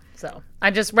Excel. So I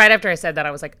just, right after I said that,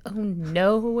 I was like, oh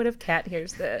no, what if Kat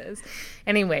hears this?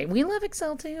 Anyway, we love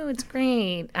Excel too. It's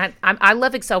great. I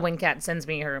love Excel when Kat sends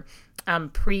me her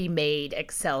pre-made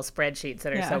Excel spreadsheets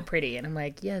that are so pretty. And I'm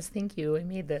like, yes, thank you. I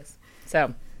made this.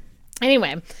 So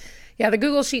anyway, the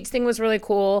Google Sheets thing was really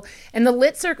cool. And the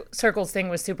Lit Circles thing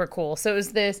was super cool. So it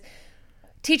was this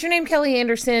teacher named Kelly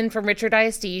Anderson from Richard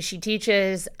ISD. She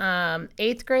teaches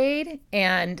 8th grade,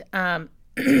 and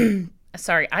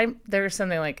sorry, there's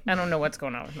something like, I don't know what's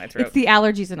going on with my throat. It's the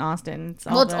allergies in Austin. It's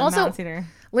also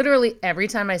literally every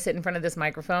time I sit in front of this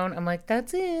microphone, I'm like,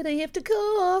 that's it, I have to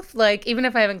cough. Like, even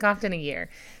if I haven't coughed in a year.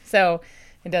 So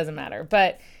it doesn't matter.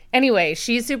 But anyway,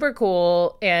 she's super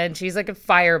cool, and she's like a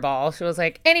fireball. She was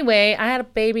like, anyway, I had a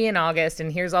baby in August,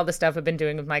 and here's all the stuff I've been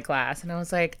doing with my class. And I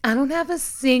was like, I don't have a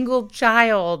single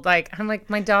child. Like, I'm like,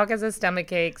 my dog has a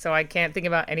stomachache, so I can't think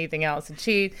about anything else. And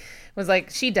she was like,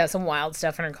 she does some wild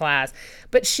stuff in her class.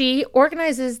 But she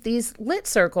organizes these lit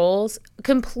circles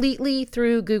completely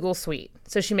through Google Suite.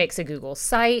 So she makes a Google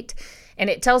site, and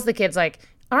it tells the kids, like,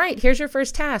 all right, here's your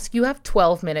first task. You have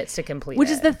 12 minutes to complete Which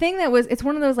it. is the thing it's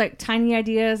one of those like tiny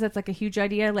ideas that's like a huge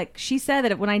idea. Like she said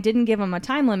that when I didn't give them a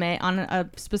time limit on a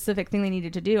specific thing they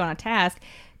needed to do on a task,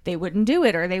 they wouldn't do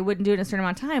it, or they wouldn't do it in a certain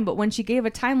amount of time. But when she gave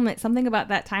a time limit, something about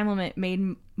that time limit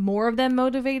made more of them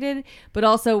motivated. But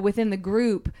also within the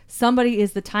group, somebody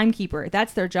is the timekeeper.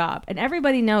 That's their job. And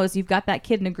everybody knows you've got that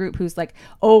kid in a group who's like,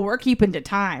 oh, we're keeping to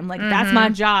time. Like, that's my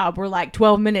job. We're like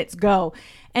 12 minutes, go.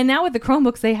 And now with the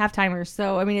Chromebooks, they have timers.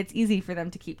 So, I mean, it's easy for them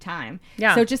to keep time.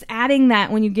 Yeah. So just adding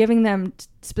that when you're giving them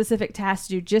specific tasks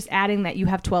to do, just adding that you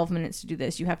have 12 minutes to do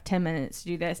this, you have 10 minutes to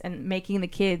do this, and making the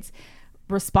kids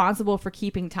responsible for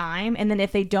keeping time. And then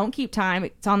if they don't keep time,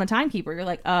 it's on the timekeeper. You're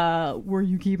like, were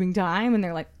you keeping time? And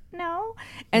they're like, no.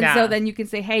 And so then you can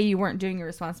say, hey, you weren't doing your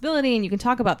responsibility, and you can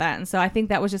talk about that. And so I think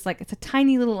that was just like, it's a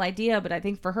tiny little idea, but I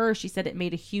think for her, she said it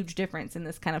made a huge difference in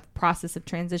this kind of process of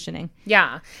transitioning.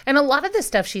 Yeah. And a lot of the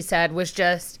stuff she said was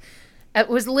just, it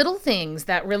was little things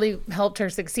that really helped her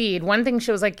succeed. One thing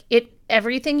she was like,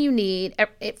 everything you need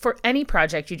for any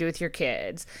project you do with your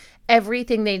kids,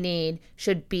 everything they need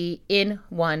should be in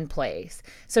one place.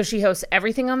 So she hosts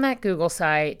everything on that Google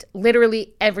site.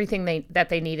 Literally everything that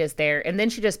they need is there. And then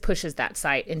she just pushes that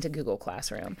site into Google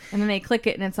Classroom. And then they click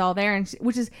it and it's all there. And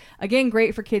which is, again,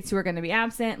 great for kids who are going to be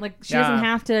absent. Like, she doesn't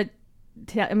have to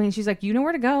I mean, she's like, you know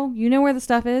where to go, you know where the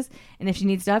stuff is, and if she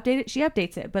needs to update it, she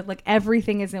updates it. But like,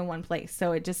 everything is in one place,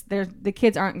 so it just, the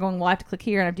kids aren't going, well, I have to click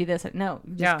here and I have to do this. No,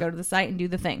 you just go to the site and do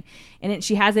the thing. And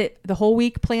she has it the whole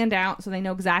week planned out, so they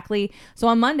know exactly. So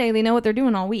on Monday, they know what they're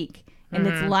doing all week, and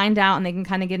it's lined out, and they can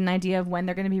kind of get an idea of when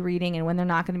they're going to be reading and when they're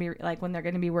not going to be, like when they're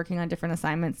going to be working on different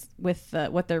assignments with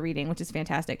what they're reading, which is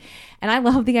fantastic. And I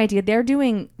love the idea they're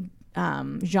doing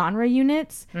genre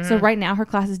units. So right now her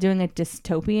class is doing a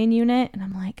dystopian unit, and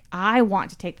I'm like, I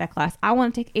want to take that class. I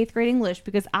want to take 8th grade English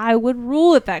because I would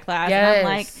rule at that class. Yes. And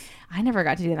I'm like, I never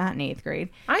got to do that in 8th grade.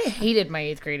 I hated my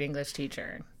 8th grade English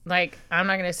teacher. Like, I'm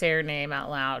not going to say her name out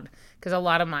loud because a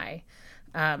lot of my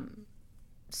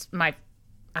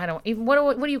I don't even,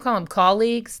 what do you call them?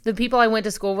 Colleagues? The people I went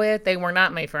to school with, they were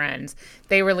not my friends.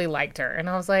 They really liked her. And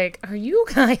I was like, are you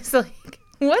guys like,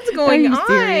 what's going on?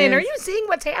 Serious? Are you seeing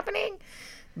what's happening?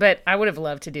 But I would have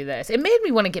loved to do this. It made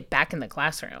me want to get back in the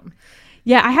classroom.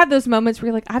 Yeah, I have those moments where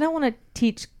you're like, I don't want to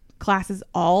teach classes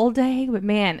all day, but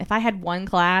man, if I had one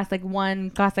class I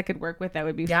could work with, that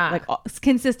would be like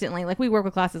consistently. Like, we work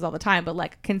with classes all the time, but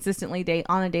like consistently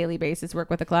on a daily basis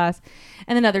work with a class.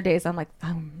 And then other days I'm like,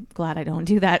 I'm glad I don't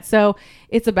do that. So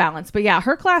it's a balance. But yeah,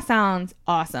 her class sounds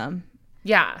awesome.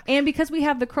 Yeah. And because we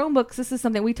have the Chromebooks, this is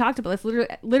something we talked about. This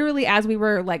literally as we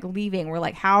were like leaving, we're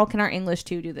like, how can our English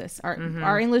 2 do this?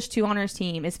 Our English 2 honors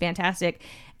team is fantastic,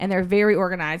 and they're very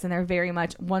organized, and they're very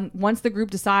much once the group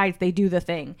decides, they do the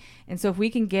thing. And so if we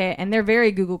can and they're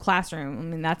very Google Classroom. I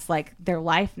mean, that's like their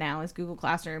life now is Google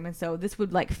Classroom. And so this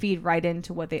would like feed right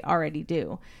into what they already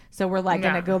do. So we're like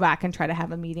going to go back and try to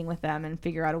have a meeting with them and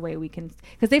figure out a way we can,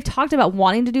 because they've talked about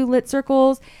wanting to do lit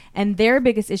circles, and their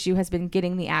biggest issue has been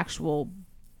getting the actual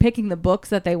picking the books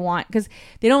that they want, because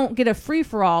they don't get a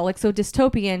free-for-all. Like, so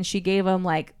Dystopian, she gave them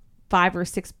like 5 or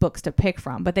 6 books to pick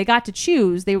from, but they got to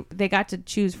choose. They got to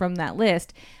choose from that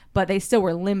list, but they still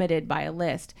were limited by a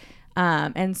list.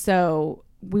 And so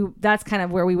that's kind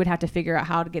of where we would have to figure out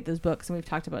how to get those books. And we've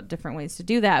talked about different ways to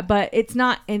do that, but it's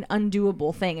not an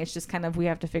undoable thing. It's just kind of, we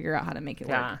have to figure out how to make it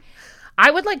work.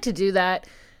 I would like to do that.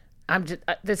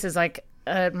 This is like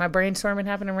my brainstorming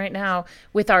happening right now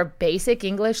with our basic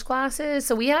English classes.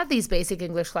 So we have these basic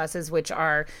English classes, which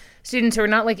are students who are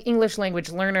not like English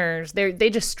language learners. They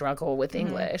just struggle with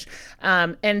English.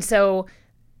 And so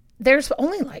there's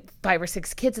only like 5 or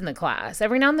 6 kids in the class.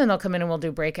 Every now and then they'll come in and we'll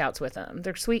do breakouts with them.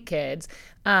 They're sweet kids.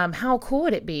 How cool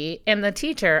would it be? And the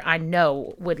teacher, I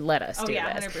know, would let us do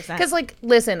this. 100%. Because, like,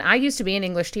 listen, I used to be an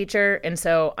English teacher, and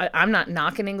so I'm not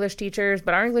knocking English teachers,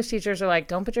 but our English teachers are like,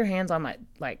 don't put your hands on my,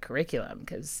 like, curriculum.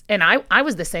 And I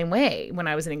was the same way when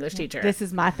I was an English teacher. This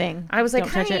is my thing. I was like,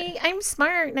 hi, I'm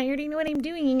smart, and I already know what I'm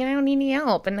doing, and I don't need any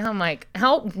help. And now I'm like,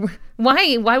 help?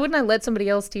 Why wouldn't I let somebody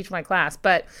else teach my class?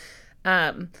 But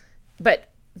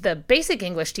the basic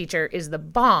English teacher is the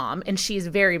bomb, and she's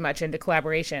very much into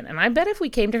collaboration. And I bet if we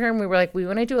came to her and we were like, we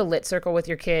want to do a lit circle with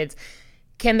your kids,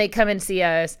 can they come and see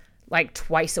us like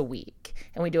twice a week?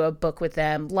 And we do a book with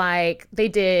them, like they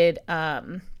did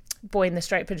Boy in the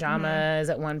Striped Pajamas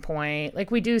at one point. Like,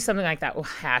 we do something like that. Well,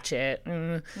 Hatchet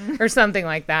or something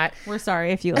like that. We're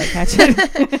sorry if you like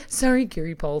Hatchet. Sorry,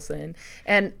 Gary Paulson.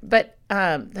 But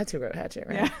that's who wrote Hatchet,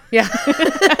 right? Yeah.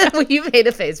 Well, you made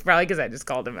a face probably because I just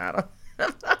called him out on the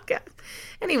podcast.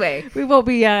 Anyway. We will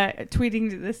be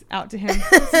tweeting this out to him.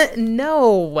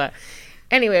 No.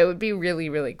 Anyway, it would be really,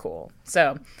 really cool.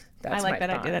 So that's I like my that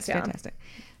idea. thoughts, That's fantastic.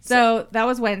 So that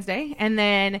was Wednesday. And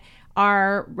then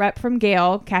our rep from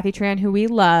Gale, Kathy Tran, who we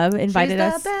love, invited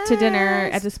us to dinner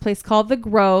at this place called The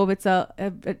Grove. It's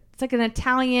it's like an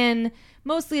Italian,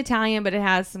 mostly Italian, but it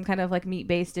has some kind of like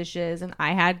meat-based dishes. And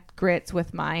I had grits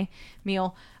with my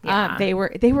meal. Yeah. They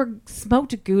were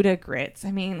smoked Gouda grits.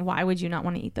 I mean, why would you not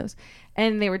want to eat those?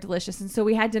 And they were delicious. And so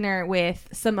we had dinner with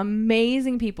some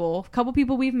amazing people, a couple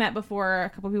people we've met before, a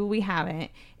couple people we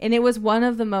haven't. And it was one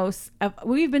of the most,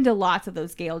 we've been to lots of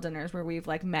those Gale dinners where we've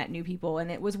like met new people.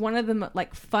 And it was one of the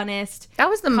like funnest. That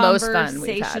was the most fun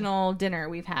conversational dinner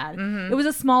we've had. Mm-hmm. It was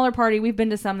a smaller party. We've been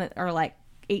to some that are like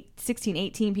 16,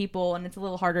 18 people, and it's a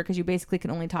little harder because you basically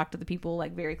can only talk to the people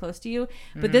like very close to you.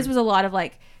 But this was a lot of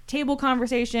like table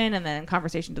conversation and then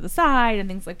conversation to the side and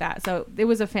things like that. So it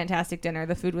was a fantastic dinner.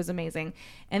 The food was amazing.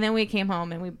 And then we came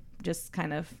home and we just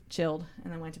kind of chilled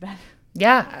and then went to bed.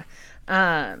 Yeah.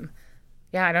 I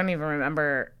don't even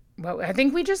remember. Well, I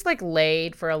think we just like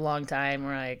laid for a long time.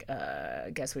 We're like,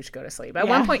 I guess we should go to sleep. At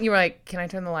one point you were like, can I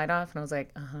turn the light off? And I was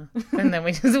like, And then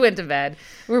we just went to bed.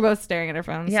 We were both staring at our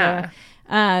phones. Yeah. So,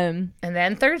 and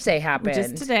then Thursday happened.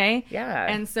 Just today. Yeah.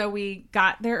 And so we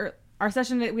got there. Our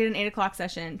session, we had an 8:00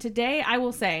 session. Today, I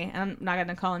will say, and I'm not going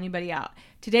to call anybody out,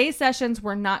 today's sessions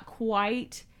were not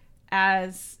quite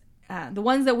as, the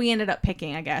ones that we ended up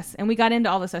picking, I guess. And we got into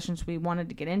all the sessions we wanted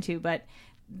to get into, but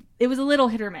it was a little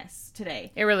hit or miss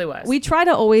today. It really was. We try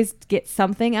to always get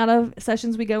something out of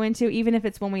sessions we go into, even if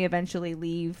it's when we eventually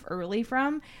leave early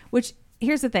from, which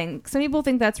here's the thing. Some people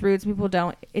think that's rude. Some people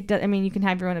don't. I mean, you can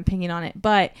have your own opinion on it.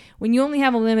 But when you only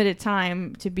have a limited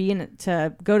time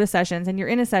to go to sessions and you're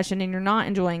in a session and you're not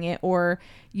enjoying it, or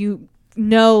you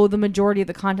know the majority of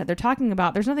the content they're talking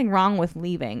about, there's nothing wrong with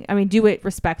leaving. I mean, do it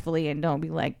respectfully and don't be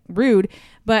like rude.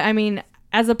 But I mean,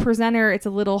 as a presenter, it's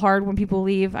a little hard when people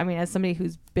leave. I mean, as somebody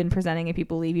who's been presenting and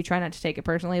people leave, you try not to take it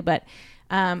personally. But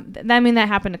that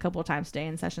happened a couple of times today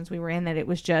in sessions we were in, that it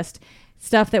was just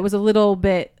stuff that was a little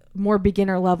bit more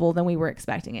beginner level than we were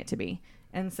expecting it to be.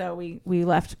 And so we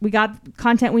left. We got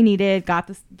content we needed, got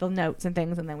the notes and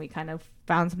things, and then we kind of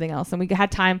found something else. And we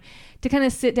had time to kind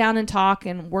of sit down and talk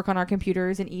and work on our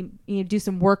computers and do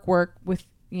some work with,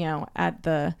 at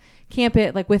the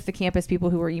campus, like with the campus people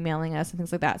who were emailing us and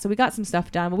things like that. So we got some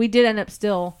stuff done, but we did end up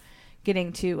still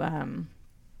getting to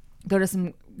go to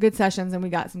some good sessions, and we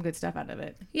got some good stuff out of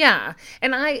it. Yeah.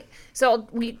 And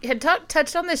we had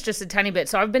touched on this just a tiny bit.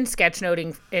 So I've been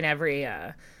sketchnoting in every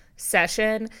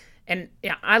session, and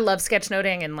yeah, I love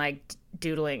sketchnoting and like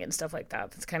doodling and stuff like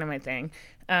that. That's kind of my thing.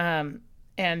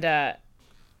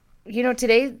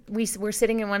 Today we're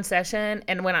sitting in one session,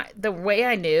 and the way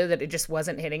I knew that it just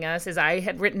wasn't hitting us is I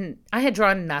had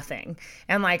drawn nothing,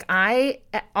 and like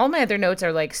all my other notes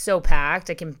are like so packed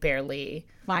I can barely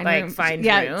find room.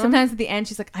 Yeah, sometimes at the end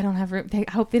she's like, I don't have room. I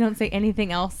hope they don't say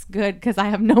anything else good because I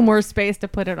have no more space to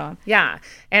put it on. Yeah,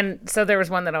 and so there was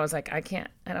one that I was like,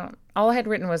 all I had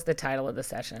written was the title of the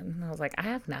session, and I was like, I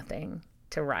have nothing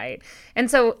to write. And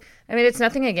so, I mean, it's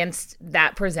nothing against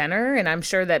that presenter, and I'm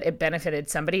sure that it benefited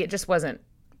somebody. It just wasn't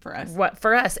for us.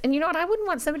 For us. And you know what? I wouldn't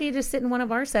want somebody to just sit in one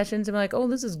of our sessions and be like, oh,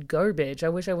 this is garbage. I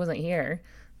wish I wasn't here.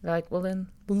 They're like, well, then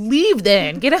leave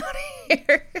then. Get out of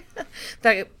here.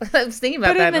 I was thinking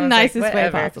about that. But in the nicest way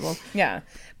possible. Yeah.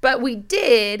 But we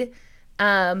did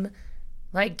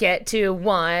get to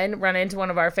run into one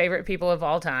of our favorite people of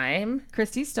all time,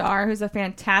 Christy Starr, who's a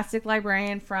fantastic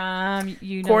librarian from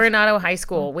Coronado High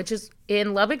School, which is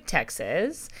in Lubbock,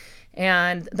 Texas,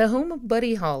 and the home of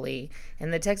Buddy Holly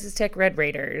and the Texas Tech Red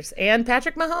Raiders, and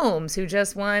Patrick Mahomes, who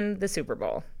just won the Super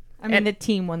Bowl. The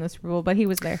team won the Super Bowl, but he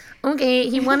was there. Okay,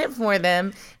 he won it for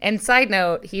them. And side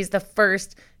note, he's the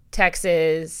first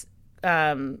Texas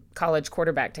college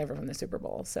quarterback to ever win the Super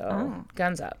Bowl. So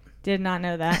guns up. Did not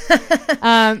know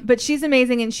that. But she's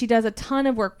amazing, and she does a ton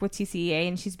of work with TCEA,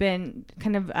 and she's been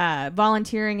kind of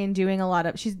volunteering and doing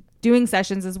she's doing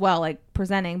sessions as well, like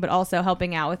presenting, but also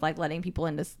helping out with like letting people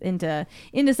into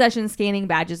sessions, scanning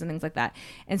badges and things like that.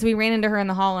 And so we ran into her in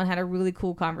the hall and had a really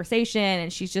cool conversation,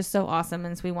 and she's just so awesome.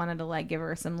 And so we wanted to like give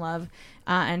her some love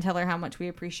and tell her how much we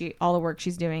appreciate all the work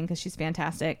she's doing, because she's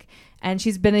fantastic. And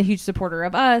she's been a huge supporter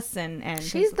of us, and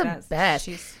she's the best.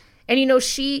 And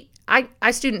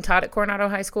I student taught at Coronado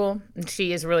High School, and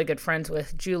she is really good friends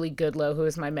with Julie Goodlow, who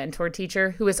is my mentor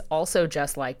teacher, who is also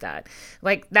just like that.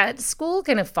 Like, that school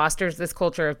kind of fosters this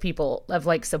culture of people, of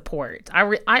like support.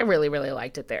 I really, really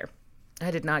liked it there.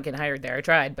 I did not get hired there. I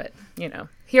tried, but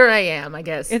here I am, I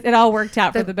guess. It all worked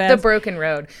out for the best. The broken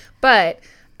road. But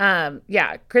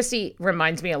Christy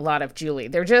reminds me a lot of Julie.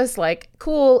 They're just like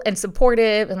cool and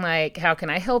supportive, and like, how can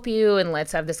I help you? And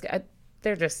let's have this guy.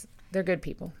 They're just They're good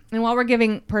people. And while we're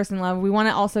giving person love, we want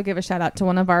to also give a shout out to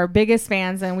one of our biggest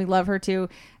fans, and we love her too.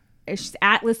 She's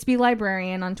at Lispy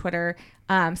Librarian on Twitter.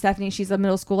 Stephanie, she's a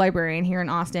middle school librarian here in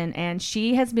Austin, and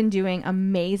she has been doing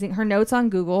amazing. Her notes on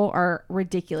Google are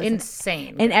ridiculous.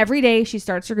 Insane. And every day she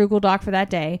starts her Google Doc for that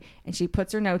day, and she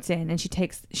puts her notes in, and she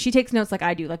takes notes like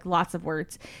I do, like lots of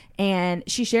words, and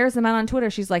she shares them out on Twitter.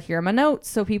 She's like, here are my notes.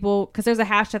 So people, because there's a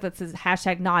hashtag that says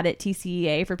hashtag not at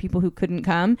TCEA for people who couldn't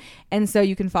come. And so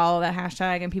you can follow that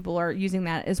hashtag, and people are using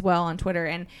that as well on Twitter.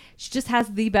 And she just has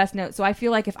the best notes. So I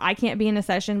feel like if I can't be in a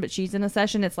session, but she's in a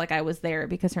session, it's like I was there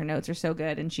because her notes are so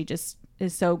good, and she just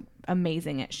is so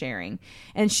amazing at sharing.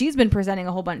 And she's been presenting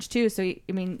a whole bunch too. So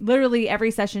I mean, literally every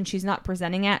session she's not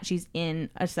presenting at, she's in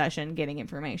a session getting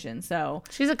information. So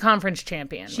she's a conference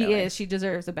champion. She is. She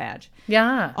deserves a badge.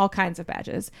 Yeah, all kinds of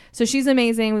badges. So she's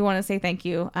amazing. We want to say thank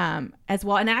you as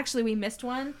well. And actually, we missed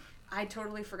one. I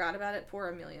totally forgot about it. Poor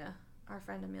Amelia, our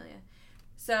friend Amelia.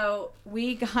 So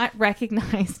we got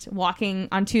recognized walking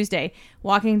on Tuesday,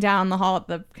 walking down the hall at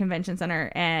the convention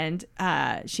center, and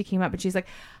she came up and she's like,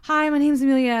 "Hi, my name's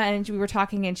Amelia," and we were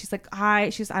talking, and she's like, "Hi,"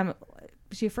 is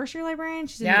she a first year librarian?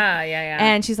 Yeah.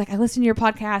 And she's like, "I listen to your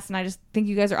podcast, and I just think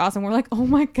you guys are awesome." We're like, "Oh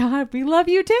my God, we love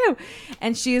you too!"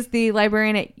 And she is the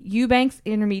librarian at Eubanks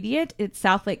Intermediate. It's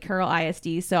South Lake Carroll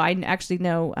ISD. So I actually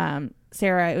know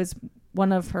Sarah. It was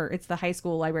one of her. It's the high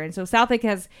school librarian. So South Lake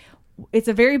has. It's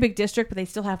a very big district, but they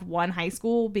still have one high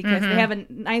school because they have a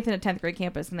 9th and a 10th grade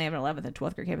campus, and they have an 11th and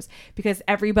 12th grade campus because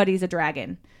everybody's a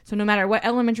dragon. So no matter what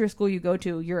elementary school you go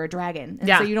to, you're a dragon. And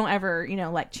so you don't ever,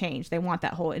 like change. They want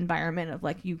that whole environment of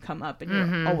like you come up and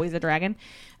you're always a dragon.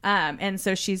 And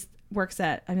so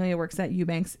Amelia works at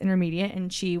Eubanks Intermediate,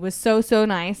 and she was so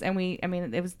nice. And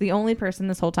it was the only person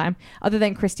this whole time other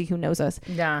than Christy who knows us,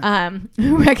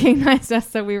 who recognized us.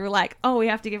 So we were like, oh, we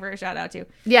have to give her a shout out too.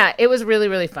 Yeah, it was really,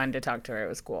 really fun to talk to her. It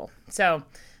was cool. So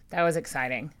that was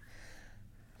exciting.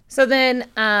 So then,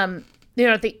 at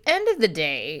the end of the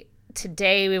day,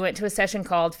 today we went to a session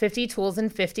called 50 Tools in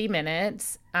 50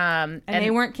 Minutes. And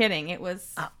they weren't kidding. It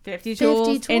was 50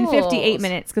 tools in 58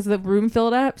 minutes because the room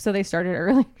filled up. So they started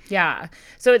early. Yeah.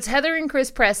 So it's Heather and Chris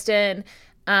Preston.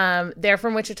 They're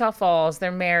from Wichita Falls.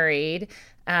 They're married.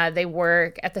 They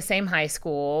work at the same high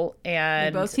school.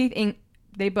 And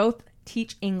they both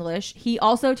teach English. He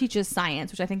also teaches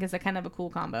science, which I think is a kind of a cool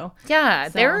combo. Yeah.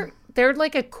 So. They're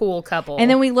like a cool couple. And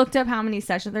then we looked up how many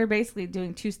sessions. They're basically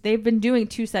doing they've been doing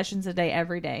 2 sessions a day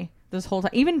every day this whole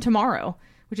time, even tomorrow,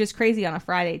 which is crazy on a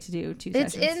Friday to do 2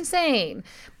 sessions. It's insane.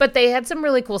 But they had some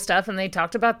really cool stuff, and they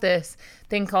talked about this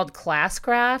thing called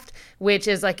Classcraft, which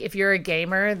is like if you're a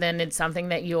gamer, then it's something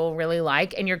that you'll really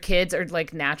like, and your kids are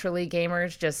like naturally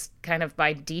gamers just kind of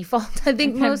by default. I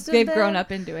think most of them. They've grown up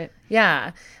into it.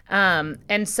 Yeah.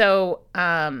 And so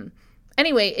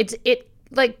anyway, it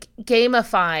like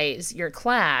gamifies your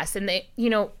class. And they,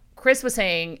 Chris was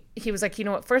saying, he was like,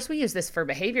 at first we used this for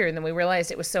behavior, and then we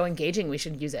realized it was so engaging we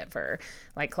should use it for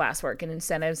like classwork and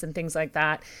incentives and things like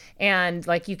that. And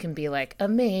like you can be like a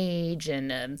mage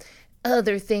and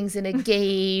other things in a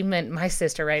game. And my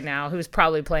sister right now, who's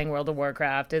probably playing World of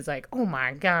Warcraft, is like, oh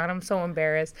my God, I'm so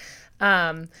embarrassed.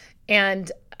 And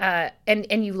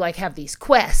you like have these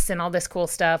quests and all this cool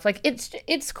stuff. Like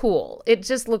it's cool. It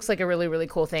just looks like a really, really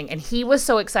cool thing. And he was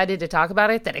so excited to talk about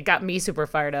it that it got me super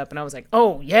fired up. And I was like,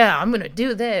 oh yeah, I'm going to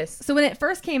do this. So when it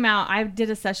first came out, I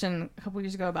did a session a couple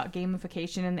years ago about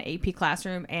gamification in the AP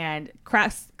classroom, and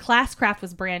Classcraft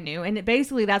was brand new. And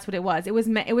basically that's what it was. It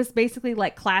was basically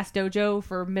like Class Dojo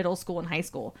for middle school and high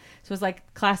school. So it was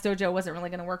like Class Dojo wasn't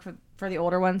really going to work for the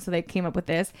older ones. So they came up with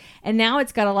this. And now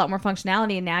it's got a lot more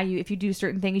functionality. And now if you do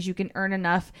certain things, you can earn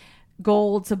enough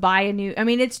gold to buy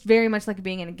it's very much like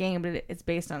being in a game, but it's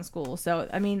based on school. So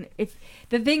if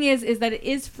the thing is that it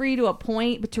is free to a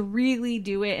point, but to really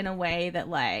do it in a way that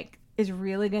like is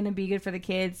really going to be good for the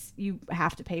kids, you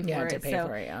have to pay for it.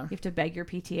 You have to beg your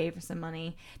PTA for some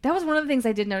money. That was one of the things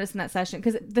I did notice in that session,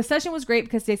 because the session was great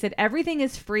because they said everything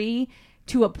is free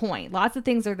to a point. Lots of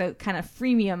things are the kind of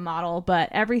freemium model, but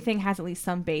everything has at least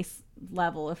some base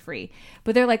level of free.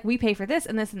 But they're like, we pay for this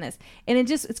and this and this. And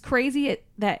it's crazy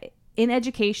that in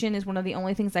education is one of the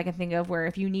only things I can think of where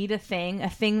if you need a thing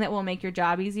that will make your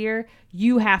job easier,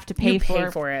 you have to pay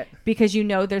for it because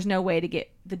there's no way to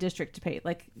get the district to pay.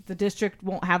 Like the district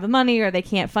won't have the money, or they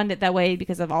can't fund it that way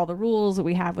because of all the rules that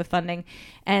we have with funding.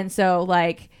 And so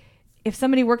like if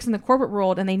somebody works in the corporate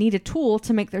world and they need a tool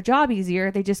to make their job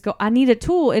easier, they just go, I need a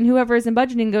tool. And whoever is in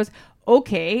budgeting goes,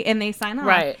 okay, and they sign on.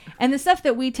 Right. And the stuff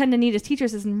that we tend to need as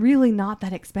teachers is really not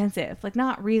that expensive. Like,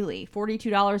 not really.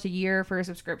 $42 a year for a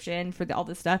subscription for all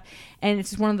this stuff. And it's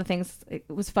just one of the things, it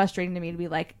was frustrating to me to be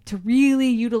like, to really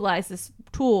utilize this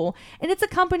tool. And it's a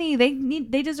company,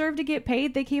 they deserve to get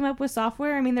paid. They came up with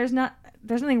software. I mean, there's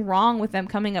nothing wrong with them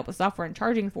coming up with software and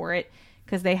charging for it,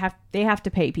 because they have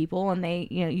to pay people and they,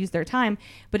 use their time.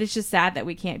 But it's just sad that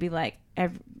we can't be like,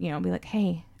 be like,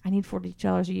 hey, I need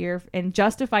 $42 a year and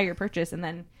justify your purchase and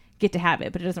then get to have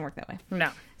it. But it doesn't work that way.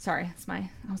 No. Sorry. I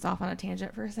was off on a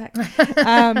tangent for a sec.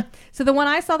 So the one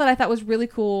I saw that I thought was really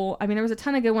cool, I mean, there was a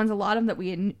ton of good ones, a lot of them that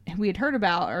we had heard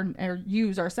about or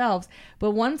used ourselves,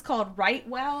 but one's called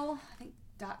WriteWell, I think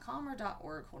 .com or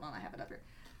 .org. Hold on, I have it up here.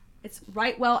 It's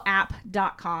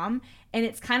writewellapp.com, and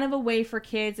it's kind of a way for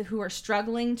kids who are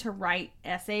struggling to write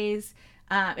essays.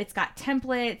 It's got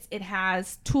templates. It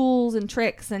has tools and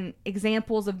tricks and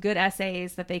examples of good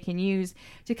essays that they can use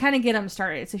to kind of get them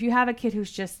started. So if you have a kid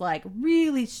who's just like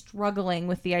really struggling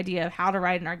with the idea of how to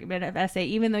write an argumentative essay,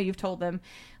 even though you've told them,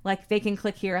 like, they can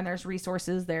click here and there's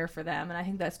resources there for them. And I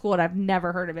think that's cool. And I've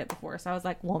never heard of it before. So I was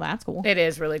like, well, that's cool. It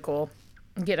is really cool.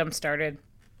 Get them started.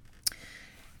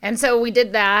 And so we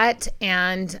did that,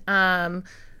 and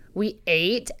we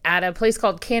ate at a place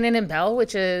called Cannon and Bell,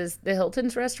 which is the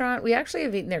Hilton's restaurant. We actually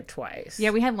have eaten there twice.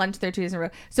 Yeah, we had lunch there 2 days in a row.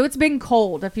 So it's been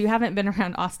cold. If you haven't been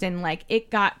around Austin, like,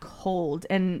 it got cold,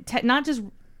 and not just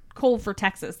cold for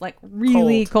Texas, like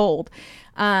really cold.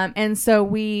 And so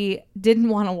we didn't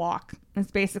want to walk. That's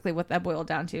basically what that boiled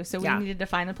down to. So we needed to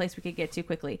find a place we could get to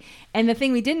quickly. And the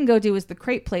thing we didn't go do was the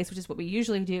crepe place, which is what we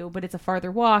usually do, but it's a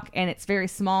farther walk and it's very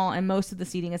small and most of the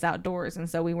seating is outdoors. And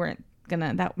so we weren't gonna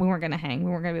hang. We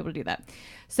weren't gonna be able to do that.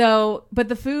 So, but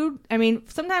the food, I mean,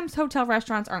 sometimes hotel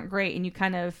restaurants aren't great and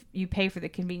you pay for the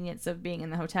convenience of being in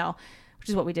the hotel, which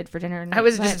is what we did for dinner. I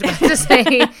was just about to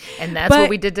say, and that's what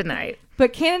we did tonight.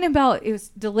 But Cannon and Bell, it was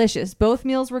delicious. Both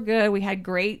meals were good. We had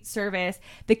great service.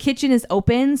 The kitchen is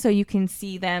open, so you can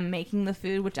see them making the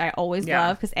food, which I always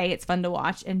love, because it's fun to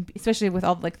watch, and especially with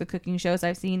all like the cooking shows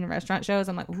I've seen, restaurant shows,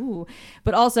 I'm like, ooh.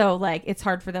 But also, like, it's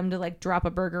hard for them to like drop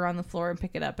a burger on the floor and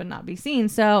pick it up and not be seen.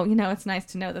 So, it's nice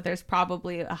to know that there's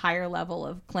probably a higher level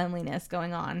of cleanliness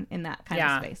going on in that kind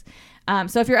of space.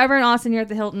 So if you're ever in Austin, you're at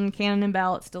the Hilton, Cannon and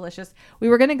Bell, it's delicious. We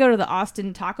were going to go to the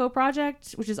Austin Taco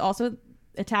Project, which is also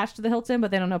attached to the Hilton, but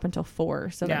they don't open until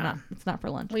 4, so it's not for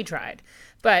lunch. We tried,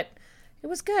 but it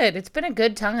was good. It's been a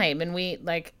good time, and we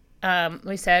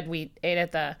said we ate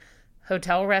at the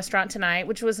hotel restaurant tonight,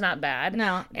 which was not bad.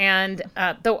 No. And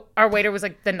though our waiter was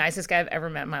like the nicest guy I've ever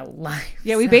met in my life.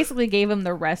 Yeah, we basically gave him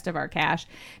the rest of our cash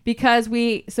because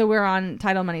we're on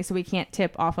title money, so we can't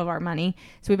tip off of our money.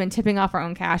 So we've been tipping off our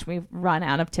own cash. We've run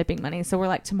out of tipping money. So we're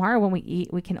like, tomorrow when we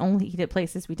eat, we can only eat at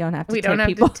places we don't have to tip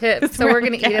people. To tip. So we're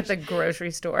going to eat at the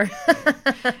grocery store.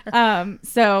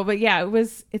 But yeah,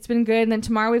 it's been good. And then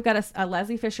tomorrow we've got a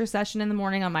Leslie Fisher session in the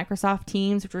morning on Microsoft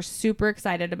Teams, which we're super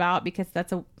excited about because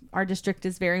our district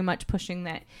is very much pushing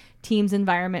that Teams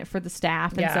environment for the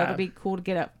staff. And so it'll be cool to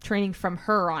get a training from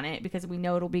her on it because we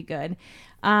know it'll be good.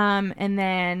 And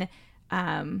then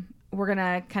we're going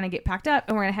to kind of get packed up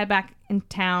and we're going to head back in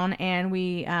town. And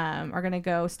we are going to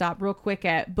go stop real quick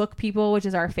at Book People, which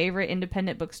is our favorite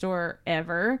independent bookstore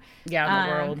ever. Yeah, in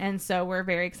the world. And so we're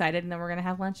very excited. And then we're going to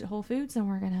have lunch at Whole Foods and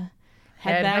we're going to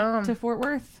head back home to Fort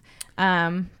Worth.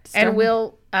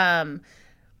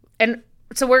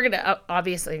 So we're going to,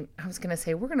 obviously, I was going to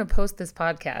say, we're going to post this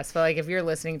podcast. But like, if you're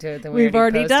listening to it, then we've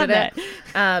already done it.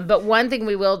 But one thing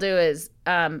we will do is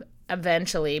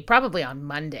eventually, probably on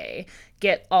Monday,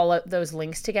 get all of those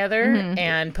links together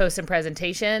and post some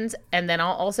presentations. And then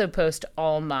I'll also post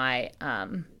all my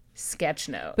sketch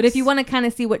notes. But if you want to kind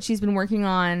of see what she's been working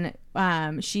on,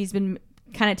 she's been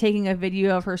kind of taking a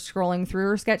video of her scrolling through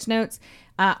her sketch notes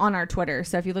on our Twitter.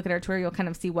 So if you look at our Twitter, you'll kind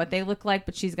of see what they look like,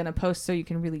 but she's going to post so you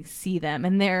can really see them.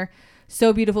 And they're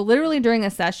so beautiful. Literally during a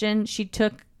session, she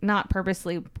took, not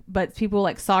purposely, but people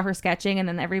like saw her sketching and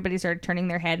then everybody started turning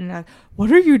their head and like,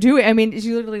 what are you doing? I mean,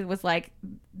 she literally was like,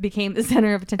 became the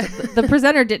center of attention. The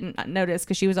presenter didn't notice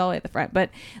because she was all the way at the front, but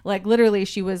like literally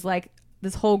she was like,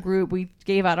 this whole group, we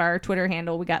gave out our Twitter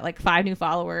handle. We got like 5 new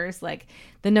followers. Like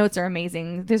the notes are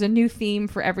amazing. There's a new theme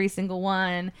for every single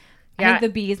one. Yeah. I think the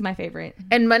bee is my favorite.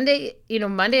 And Monday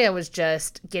I was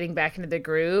just getting back into the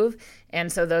groove.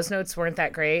 And so those notes weren't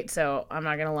that great. So I'm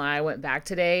not going to lie. I went back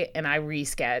today and I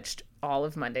resketched all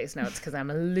of Monday's notes because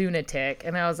I'm a lunatic.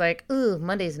 And I was like, ooh,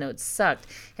 Monday's notes sucked.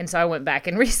 And so I went back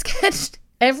and resketched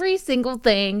every single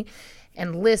thing.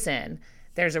 And listen,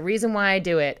 there's a reason why I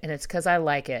do it. And it's because I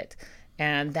like it.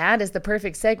 And that is the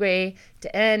perfect segue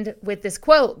to end with this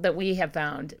quote that we have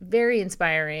found very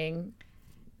inspiring.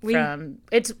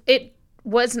 it's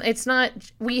not,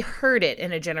 we heard it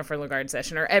in a Jennifer Lagarde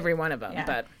session, or every one of them,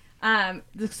 but.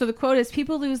 So the quote is,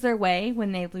 people lose their way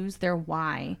when they lose their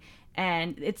why.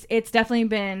 And it's definitely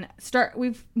been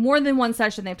we've more than one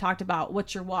session they've talked about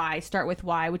what's your why, start with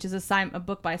why, which is a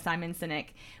book by Simon Sinek.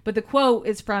 But the quote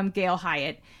is from Gail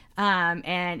Hyatt.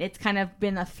 And it's kind of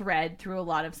been a thread through a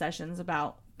lot of sessions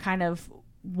about kind of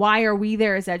why are we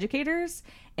there as educators?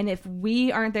 And if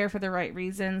we aren't there for the right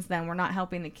reasons, then we're not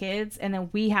helping the kids. And then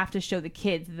we have to show the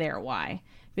kids their why,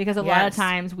 because a lot of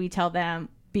times we tell them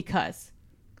because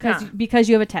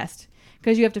you have a test,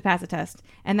 because you have to pass a test,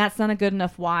 and that's not a good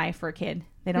enough why for a kid.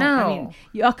 They don't. I mean,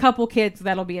 a couple kids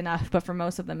that'll be enough, but for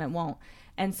most of them it won't.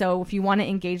 And so if you want to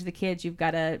engage the kids, you've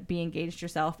got to be engaged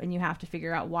yourself, and you have to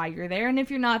figure out why you're there. And if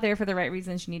you're not there for the right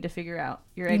reasons, you need to figure out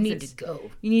your exit. You need to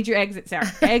go. You need your exit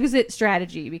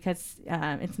strategy, because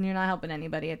you're not helping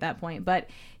anybody at that point. But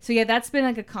so yeah, that's been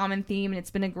like a common theme, and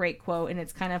it's been a great quote, and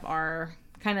it's kind of our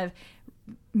kind of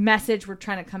message we're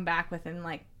trying to come back with, and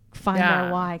like find our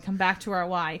why, come back to our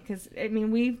why. Because I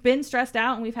mean, we've been stressed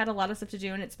out, and we've had a lot of stuff to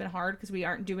do, and it's been hard because we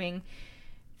aren't doing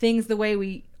things the way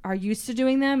we are used to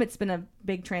doing them. It's been a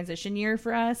big transition year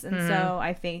for us, and so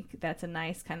I think that's a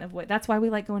nice kind of that's why we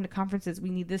like going to conferences.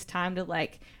 We need this time to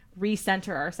like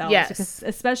recenter ourselves, because,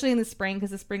 especially in the spring,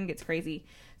 because the spring gets crazy.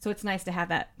 So it's nice to have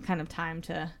that kind of time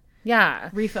to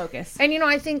refocus. And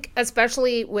I think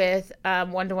especially with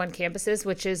one-to-one campuses,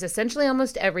 which is essentially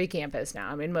almost every campus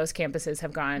now. I mean, most campuses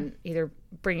have gone either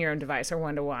bring your own device or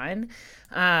one-to-one.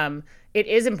 It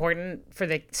is important for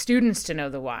the students to know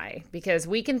the why, because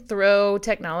we can throw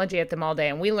technology at them all day,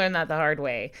 and we learned that the hard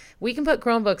way. We can put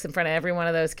Chromebooks in front of every one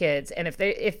of those kids, and if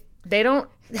they don't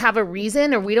have a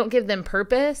reason, or we don't give them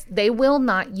purpose, they will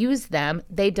not use them.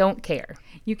 They don't care.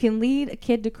 You can lead a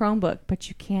kid to Chromebook, but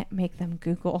you can't make them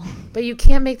Google. But you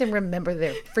can't make them remember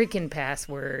their freaking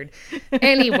password.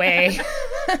 Anyway.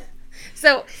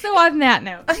 So on that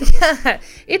note,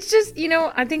 it's just,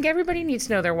 I think everybody needs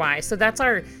to know their why. So that's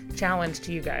our challenge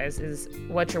to you guys, is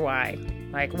what's your why?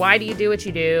 Like, why do you do what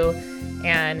you do?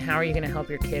 And how are you going to help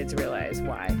your kids realize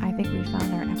why? I think we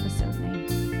found our episode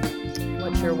name.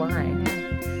 What's your why?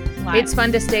 It's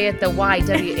fun to stay at the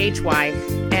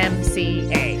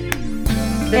YWHYMCA.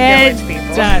 The Village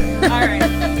People. Done. All right.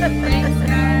 Thanks,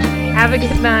 guys. Have a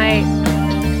good night.